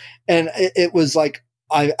friends. And it was like,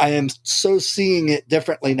 I am so seeing it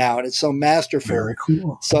differently now, and it's so masterful. Very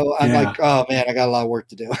cool. So I'm like, oh man, I got a lot of work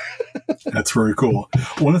to do. That's very cool.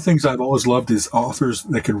 One of the things I've always loved is authors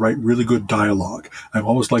that can write really good dialogue. I've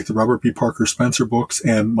always liked the Robert B. Parker Spencer books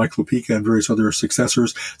and Mike Lupica and various other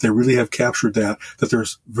successors. They really have captured that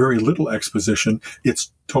there's very little exposition.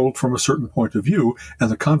 It's told from a certain point of view,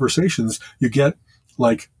 and the conversations you get,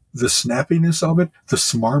 like the snappiness of it, the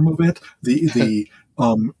smarm of it, the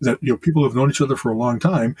that people who've known each other for a long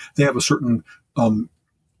time, they have a certain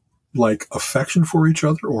affection for each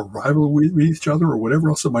other or rivalry with each other or whatever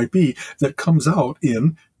else it might be that comes out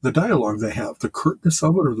in the dialogue they have, the curtness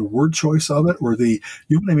of it or the word choice of it or you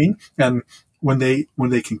know what I mean? And when they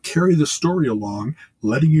can carry the story along,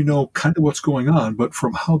 letting you know kind of what's going on, but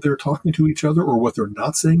from how they're talking to each other or what they're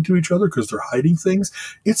not saying to each other because they're hiding things,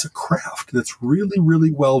 it's a craft that's really,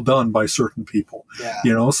 really well done by certain people.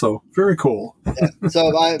 Yeah. So very cool.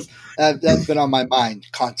 So that's been on my mind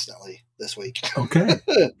constantly this week. Okay.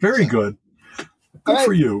 Very good. Good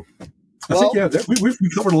for you. I think, we've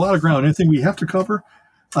covered a lot of ground. Anything we have to cover?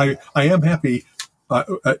 I am happy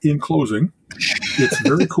in closing. It's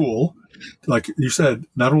very cool. Like you said,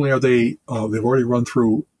 not only are they've already run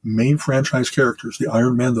through main franchise characters, the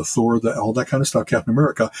Iron Man, the Thor, all that kind of stuff, Captain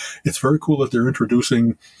America. It's very cool that they're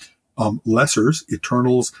introducing lessers,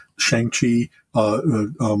 Eternals, Shang-Chi,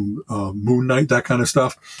 Moon Knight, that kind of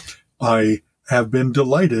stuff. I have been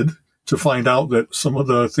delighted to find out that some of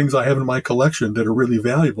the things I have in my collection that are really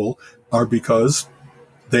valuable are because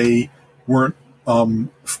they weren't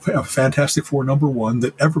Fantastic Four #1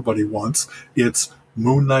 that everybody wants. It's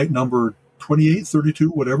Moon Knight number 28, 32,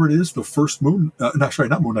 whatever it is, the first not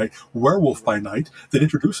Moon Knight, Werewolf by Night that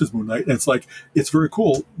introduces Moon Knight. And it's very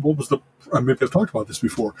cool. Maybe I've talked about this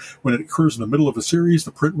before. When it occurs in the middle of a series,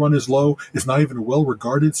 the print run is low. It's not even a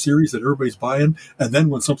well-regarded series that everybody's buying. And then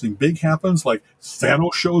when something big happens, like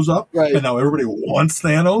Thanos shows up, and now everybody wants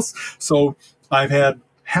Thanos. So I've had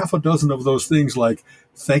half a dozen of those things like,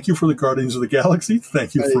 thank you for the Guardians of the Galaxy.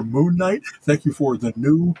 Thank you for Moon Knight. Thank you for the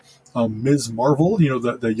new Ms. Marvel,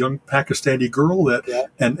 the young Pakistani girl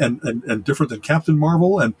and different than Captain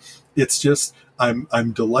Marvel. And it's just,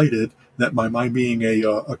 I'm delighted that my mind being a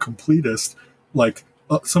completist,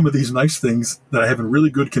 some of these nice things that I have in really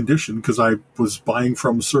good condition because I was buying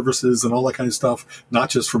from services and all that kind of stuff, not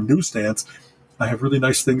just from newsstands. I have really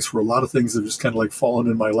nice things for a lot of things that have just kind of fallen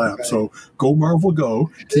in my lap. Okay. So go Marvel, go.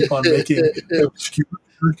 Keep on making obscure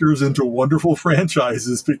characters into wonderful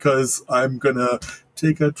franchises because I'm going to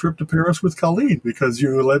take a trip to Paris with Colleen because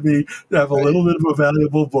you let me have a little bit of a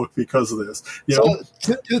valuable book because of this.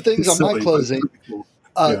 Two things on my closing.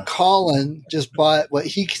 Colin just bought what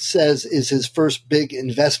he says is his first big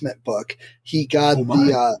investment book. He got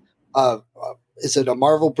is it a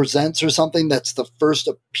Marvel Presents or something? That's the first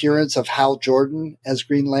appearance of Hal Jordan as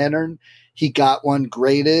Green Lantern. He got one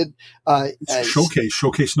graded.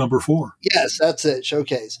 Showcase number 4. Yes, that's it.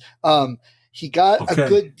 Showcase. He got a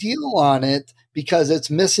good deal on it because it's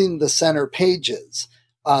missing the center pages.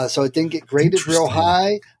 So it didn't get graded real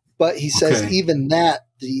high, but he says even that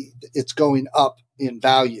it's going up in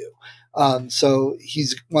value. So he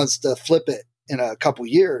wants to flip it in a couple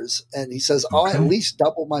years, and he says, I'll at least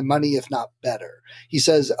double my money, if not better. He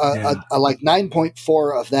says a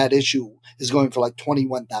 9.4 of that issue is going for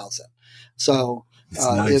 $21,000. So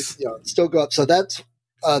nice. It still go up. So that's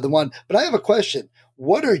the one. But I have a question.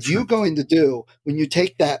 What are you going to do when you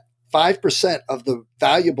take that 5% of the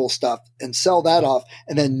valuable stuff and sell that off,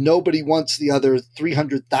 and then nobody wants the other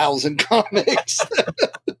 300,000 comics.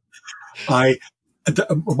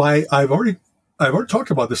 I've already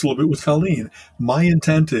talked about this a little bit with Colleen. My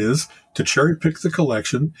intent is to cherry pick the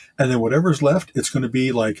collection, and then whatever's left, it's going to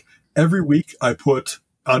be like every week I put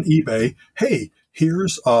on eBay, hey,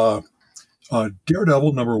 here's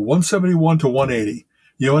Daredevil number 171 to 180.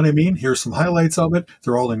 You know what I mean? Here's some highlights of it.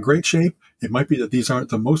 They're all in great shape. It might be that these aren't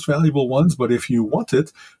the most valuable ones, but if you want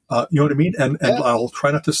it, you know what I mean? And I'll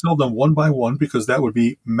try not to sell them one by one, because that would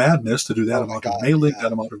be madness to do that amount of mailing,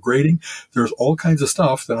 that amount of grading. There's all kinds of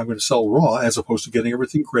stuff that I'm going to sell raw as opposed to getting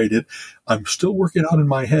everything graded. I'm still working out in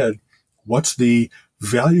my head, what's the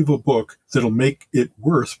value of a book that'll make it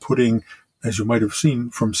worth putting, as you might have seen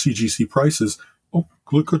from CGC prices. Oh,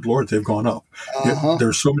 good Lord, they've gone up.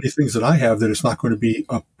 There's so many things that I have that it's not going to be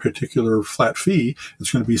a particular flat fee.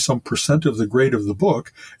 It's going to be some percent of the grade of the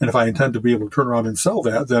book. And if I intend to be able to turn around and sell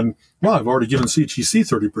that, then, well, I've already given CGC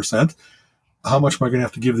 30%. How much am I going to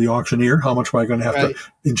have to give the auctioneer? How much am I going to have to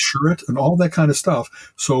insure it? And all that kind of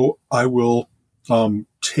stuff. So I will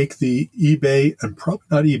take the eBay, and probably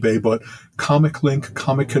not eBay, but Comic Link,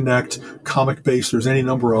 Comic Connect, Comic Base. There's any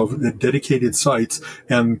number of dedicated sites,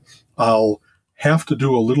 and I'll have to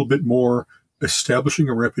do a little bit more establishing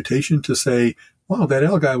a reputation to say, wow, that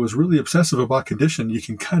Al guy was really obsessive about condition. You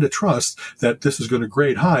can kind of trust that this is going to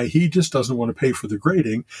grade high. He just doesn't want to pay for the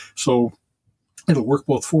grading. So it'll work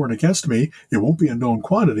both for and against me. It won't be a known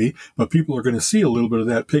quantity, but people are going to see a little bit of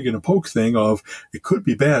that pig in a poke thing of, it could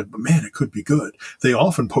be bad, but man, it could be good. They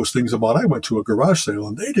often post things about, I went to a garage sale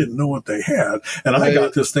and they didn't know what they had, and I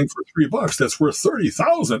got this thing for $3 that's worth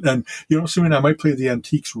 30,000. And, you know, soon I might play the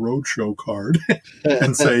Antiques Roadshow card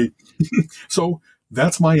and say, so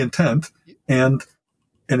that's my intent. And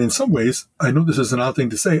in some ways, I know this is an odd thing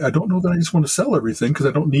to say, I don't know that I just want to sell everything because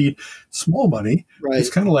I don't need small money. Right. It's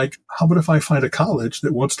kind of like, how about if I find a college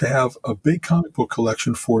that wants to have a big comic book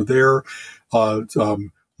collection for their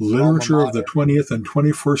literature of the 20th and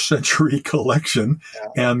 21st century collection,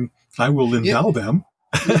 and I will endow them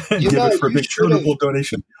and give it for a big charitable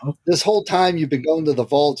donation. You know? This whole time you've been going to the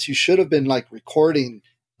vaults, you should have been like recording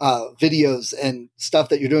videos and stuff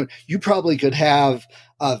that you're doing. You probably could have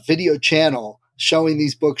a video channel showing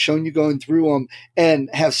these books, showing you going through them, and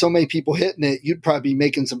have so many people hitting it, you'd probably be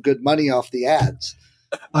making some good money off the ads.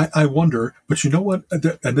 I wonder, but you know what?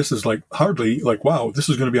 And this is like hardly like, wow, this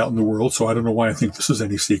is going to be out in the world, so I don't know why I think this is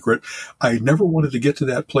any secret. I never wanted to get to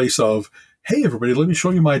that place of, hey, everybody, let me show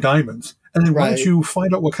you my diamonds. And then why don't you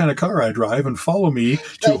find out what kind of car I drive and follow me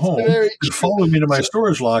to home and follow me to my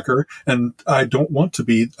storage locker? And I don't want to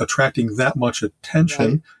be attracting that much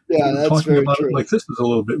attention. Right. Yeah, that's talking very about true. It like this is a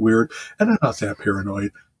little bit weird. And I'm not that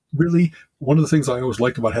paranoid. Really, one of the things I always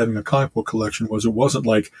liked about having a comic book collection was it wasn't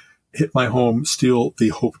like hit my home, steal the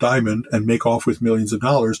Hope Diamond, and make off with millions of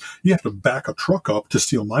dollars. You have to back a truck up to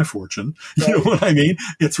steal my fortune. Right. You know what I mean?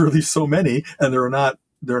 It's really so many, and they're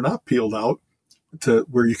not peeled out to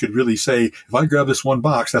where you could really say, if I grab this one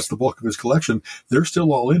box, that's the bulk of his collection. They're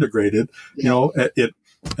still all integrated. Yeah. You know,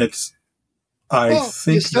 it's. I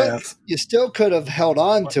think you still could have held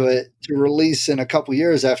on to it to release in a couple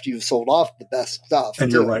years after you've sold off the best stuff. And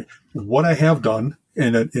you're right. What I have done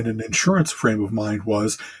in an insurance frame of mind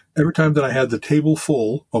was every time that I had the table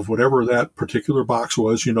full of whatever that particular box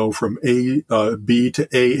was, you know, from B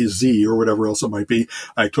to Z or whatever else it might be,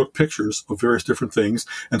 I took pictures of various different things.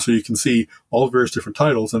 And so you can see all the various different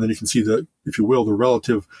titles. And then you can see the, if you will, the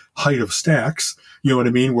relative height of stacks. You know what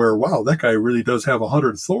I mean? Where, wow, that guy really does have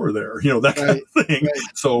 100 Thor there, you know, that kind of thing. Right.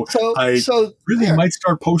 So I really might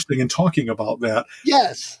start posting and talking about that.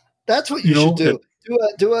 Yes, that's what you should do.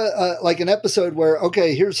 Do a like an episode where,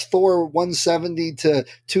 okay, here's Thor 170 to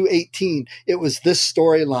 218. It was this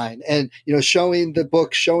storyline, and you know, showing the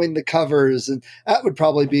book, showing the covers, and that would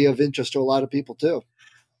probably be of interest to a lot of people too.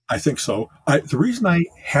 I think so. The reason I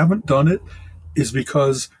haven't done it is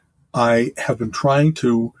because I have been trying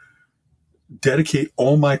to dedicate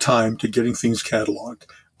all my time to getting things cataloged.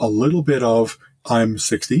 A little bit of I'm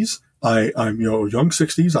 60s. I'm, you know, young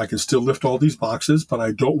 60s. I can still lift all these boxes, but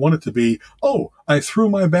I don't want it to be, oh, I threw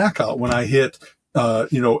my back out when I hit,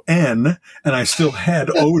 you know, N and I still had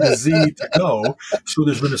O to Z to go. So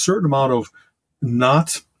there's been a certain amount of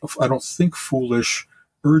I don't think foolish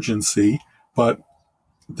urgency, but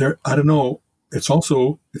I don't know. It's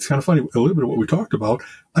kind of funny, a little bit of what we talked about.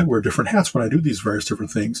 I wear different hats when I do these various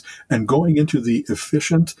different things, and going into the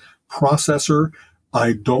efficient processor,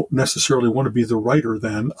 I don't necessarily want to be the writer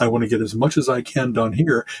then. I want to get as much as I can done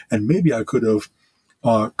here. And maybe I could have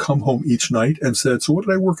come home each night and said, so what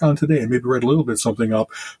did I work on today? And maybe write a little bit something up.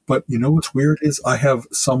 But you know what's weird is I have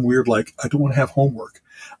some weird, like, I don't want to have homework.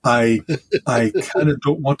 I kind of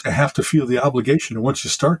don't want to have to feel the obligation. And once you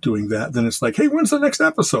start doing that, then it's like, hey, when's the next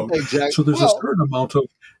episode? Exactly. So there's a certain amount of,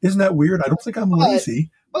 isn't that weird? I don't think I'm lazy,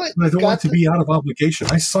 but I don't want to be out of obligation.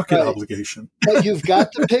 I suck at obligation. But you've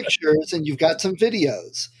got the pictures and you've got some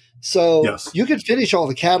videos. So yes. You could finish all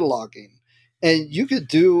the cataloging. And you could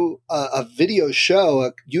do a video show,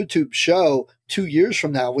 a YouTube show 2 years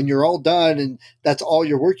from now when you're all done and that's all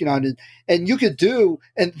you're working on. And you could do,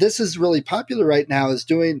 and this is really popular right now, is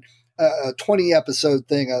doing a 20 episode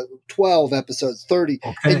thing, 12 episodes, 30,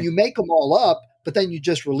 and you make them all up, but then you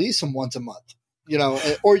just release them once a month,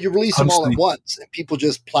 or you release them all at once and people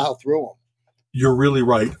just plow through them. You're really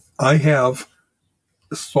right. I have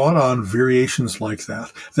thought on variations like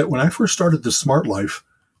that when I first started the Smart Life,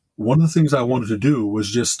 one of the things I wanted to do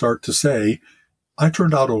was just start to say, I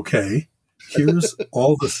turned out okay. Here's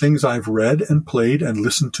all the things I've read and played and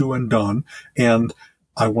listened to and done. And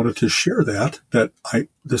I wanted to share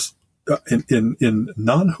in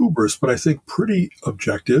non-hubris, but I think pretty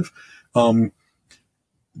objective.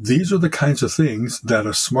 These are the kinds of things that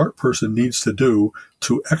a smart person needs to do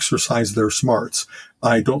to exercise their smarts.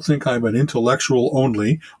 I don't think I'm an intellectual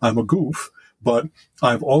only. I'm a goof. But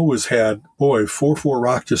I've always had, 4-4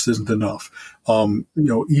 rock just isn't enough.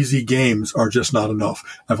 Easy games are just not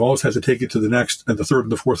enough. I've always had to take it to the next and the third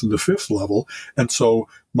and the fourth and the fifth level. And so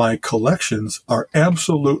my collections are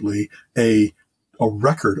absolutely a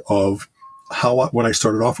record of what I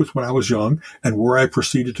started off with when I was young and where I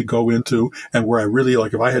proceeded to go into and where I really,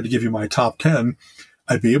 like, if I had to give you my top 10,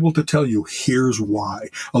 I'd be able to tell you, here's why.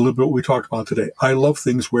 A little bit what we talked about today. I love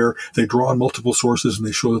things where they draw on multiple sources and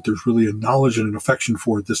they show that there's really a knowledge and an affection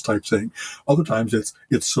for this type thing. Other times it's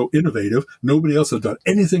so innovative. Nobody else has done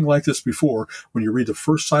anything like this before. When you read the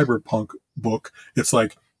first Cyberpunk book, it's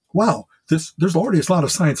like, wow, there's already a lot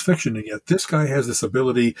of science fiction, and yet this guy has this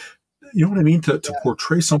ability, you know what I mean, to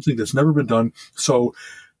portray something that's never been done. So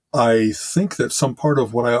I think that some part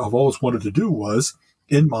of what I've always wanted to do was,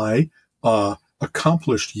 in my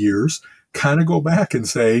accomplished years, kind of go back and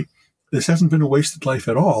say, this hasn't been a wasted life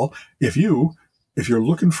at all. If you're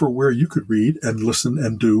looking for where you could read and listen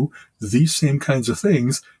and do these same kinds of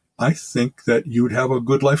things, I think that you would have a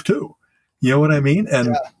good life too. You know what I mean?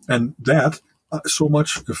 And that so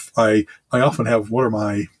much, if I often have, what are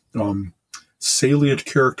my salient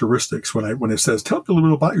characteristics when it says, tell me a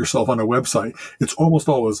little bit about yourself on a website. It's almost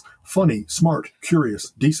always funny, smart,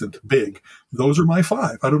 curious, decent, big. Those are my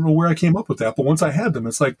 5. I don't know where I came up with that, but once I had them,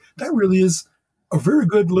 it's like, that really is a very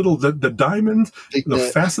good little, the diamond,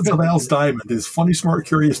 the facets of Al's diamond is funny, smart,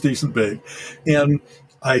 curious, decent, big. And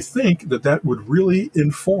I think that would really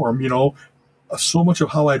inform, so much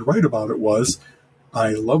of how I'd write about it was,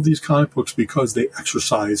 I love these comic books because they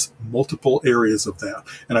exercise multiple areas of that.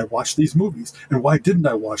 And I watch these movies. And why didn't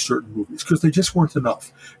I watch certain movies? Because they just weren't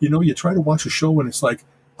enough. You try to watch a show and it's like,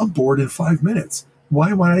 I'm bored in 5 minutes.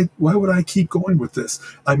 Why would I keep going with this?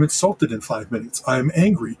 I'm insulted in 5 minutes. I'm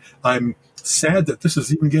angry. I'm sad that this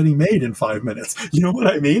is even getting made in 5 minutes. You know what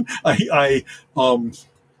I mean?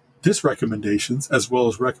 Disrecommendations as well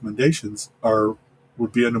as recommendations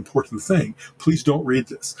would be an important thing. Please don't read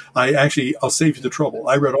this. I'll save you the trouble.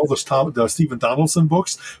 I read all the Stephen Donaldson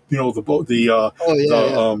books,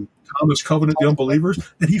 Thomas Covenant, The Unbelievers,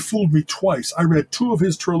 and he fooled me twice. I read 2 of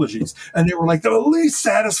his trilogies, and they were like the least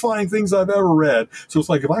satisfying things I've ever read. So it's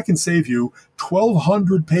like, if I can save you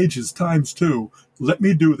 1,200 pages times 2, let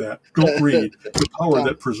me do that. Don't read The Power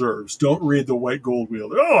That Preserves. Don't read The White Gold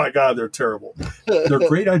Wheel. Oh my God, they're terrible. They're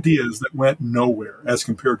great ideas that went nowhere as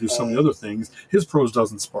compared to some of the other things. His prose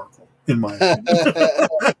doesn't sparkle, in my opinion.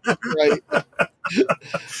 Right.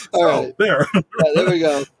 All right. There. Yeah, there we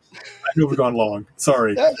go. I know we've gone long.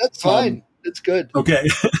 Sorry. Yeah, that's fine. It's good. Okay.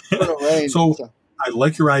 So I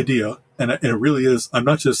like your idea, and it really is. I'm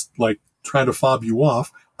not just like trying to fob you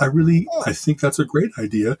off. I think that's a great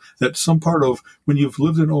idea, that some part of when you've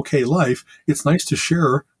lived an okay life, it's nice to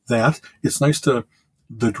share that. It's nice to,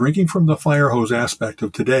 the drinking from the fire hose aspect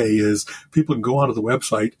of today is people can go onto the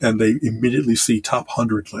website and they immediately see top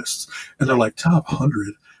 100 lists. And they're like, top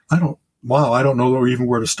 100? I don't know even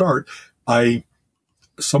where to start.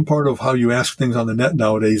 Some part of how you ask things on the net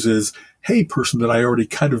nowadays is, hey, person that I already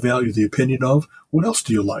kind of value the opinion of, what else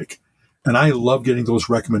do you like? And I love getting those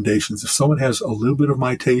recommendations. If someone has a little bit of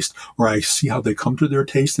my taste, or I see how they come to their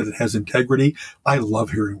taste, that it has integrity, I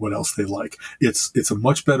love hearing what else they like. It's a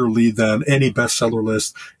much better lead than any bestseller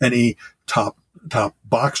list, any top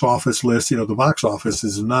box office lists. The box office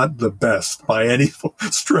is not the best by any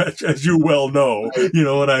stretch, as you well know. You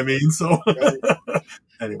know what I mean? So,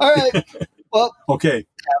 anyway. All right. Well, okay.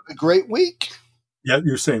 Have a great week. Yeah,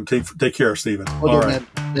 you're saying. Take care, Stephen. All right.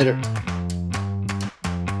 Later.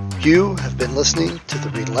 You have been listening to the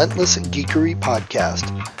Relentless Geekery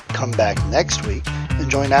Podcast. Come back next week and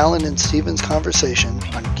join Alan and Stephen's conversation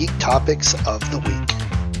on geek topics of the week.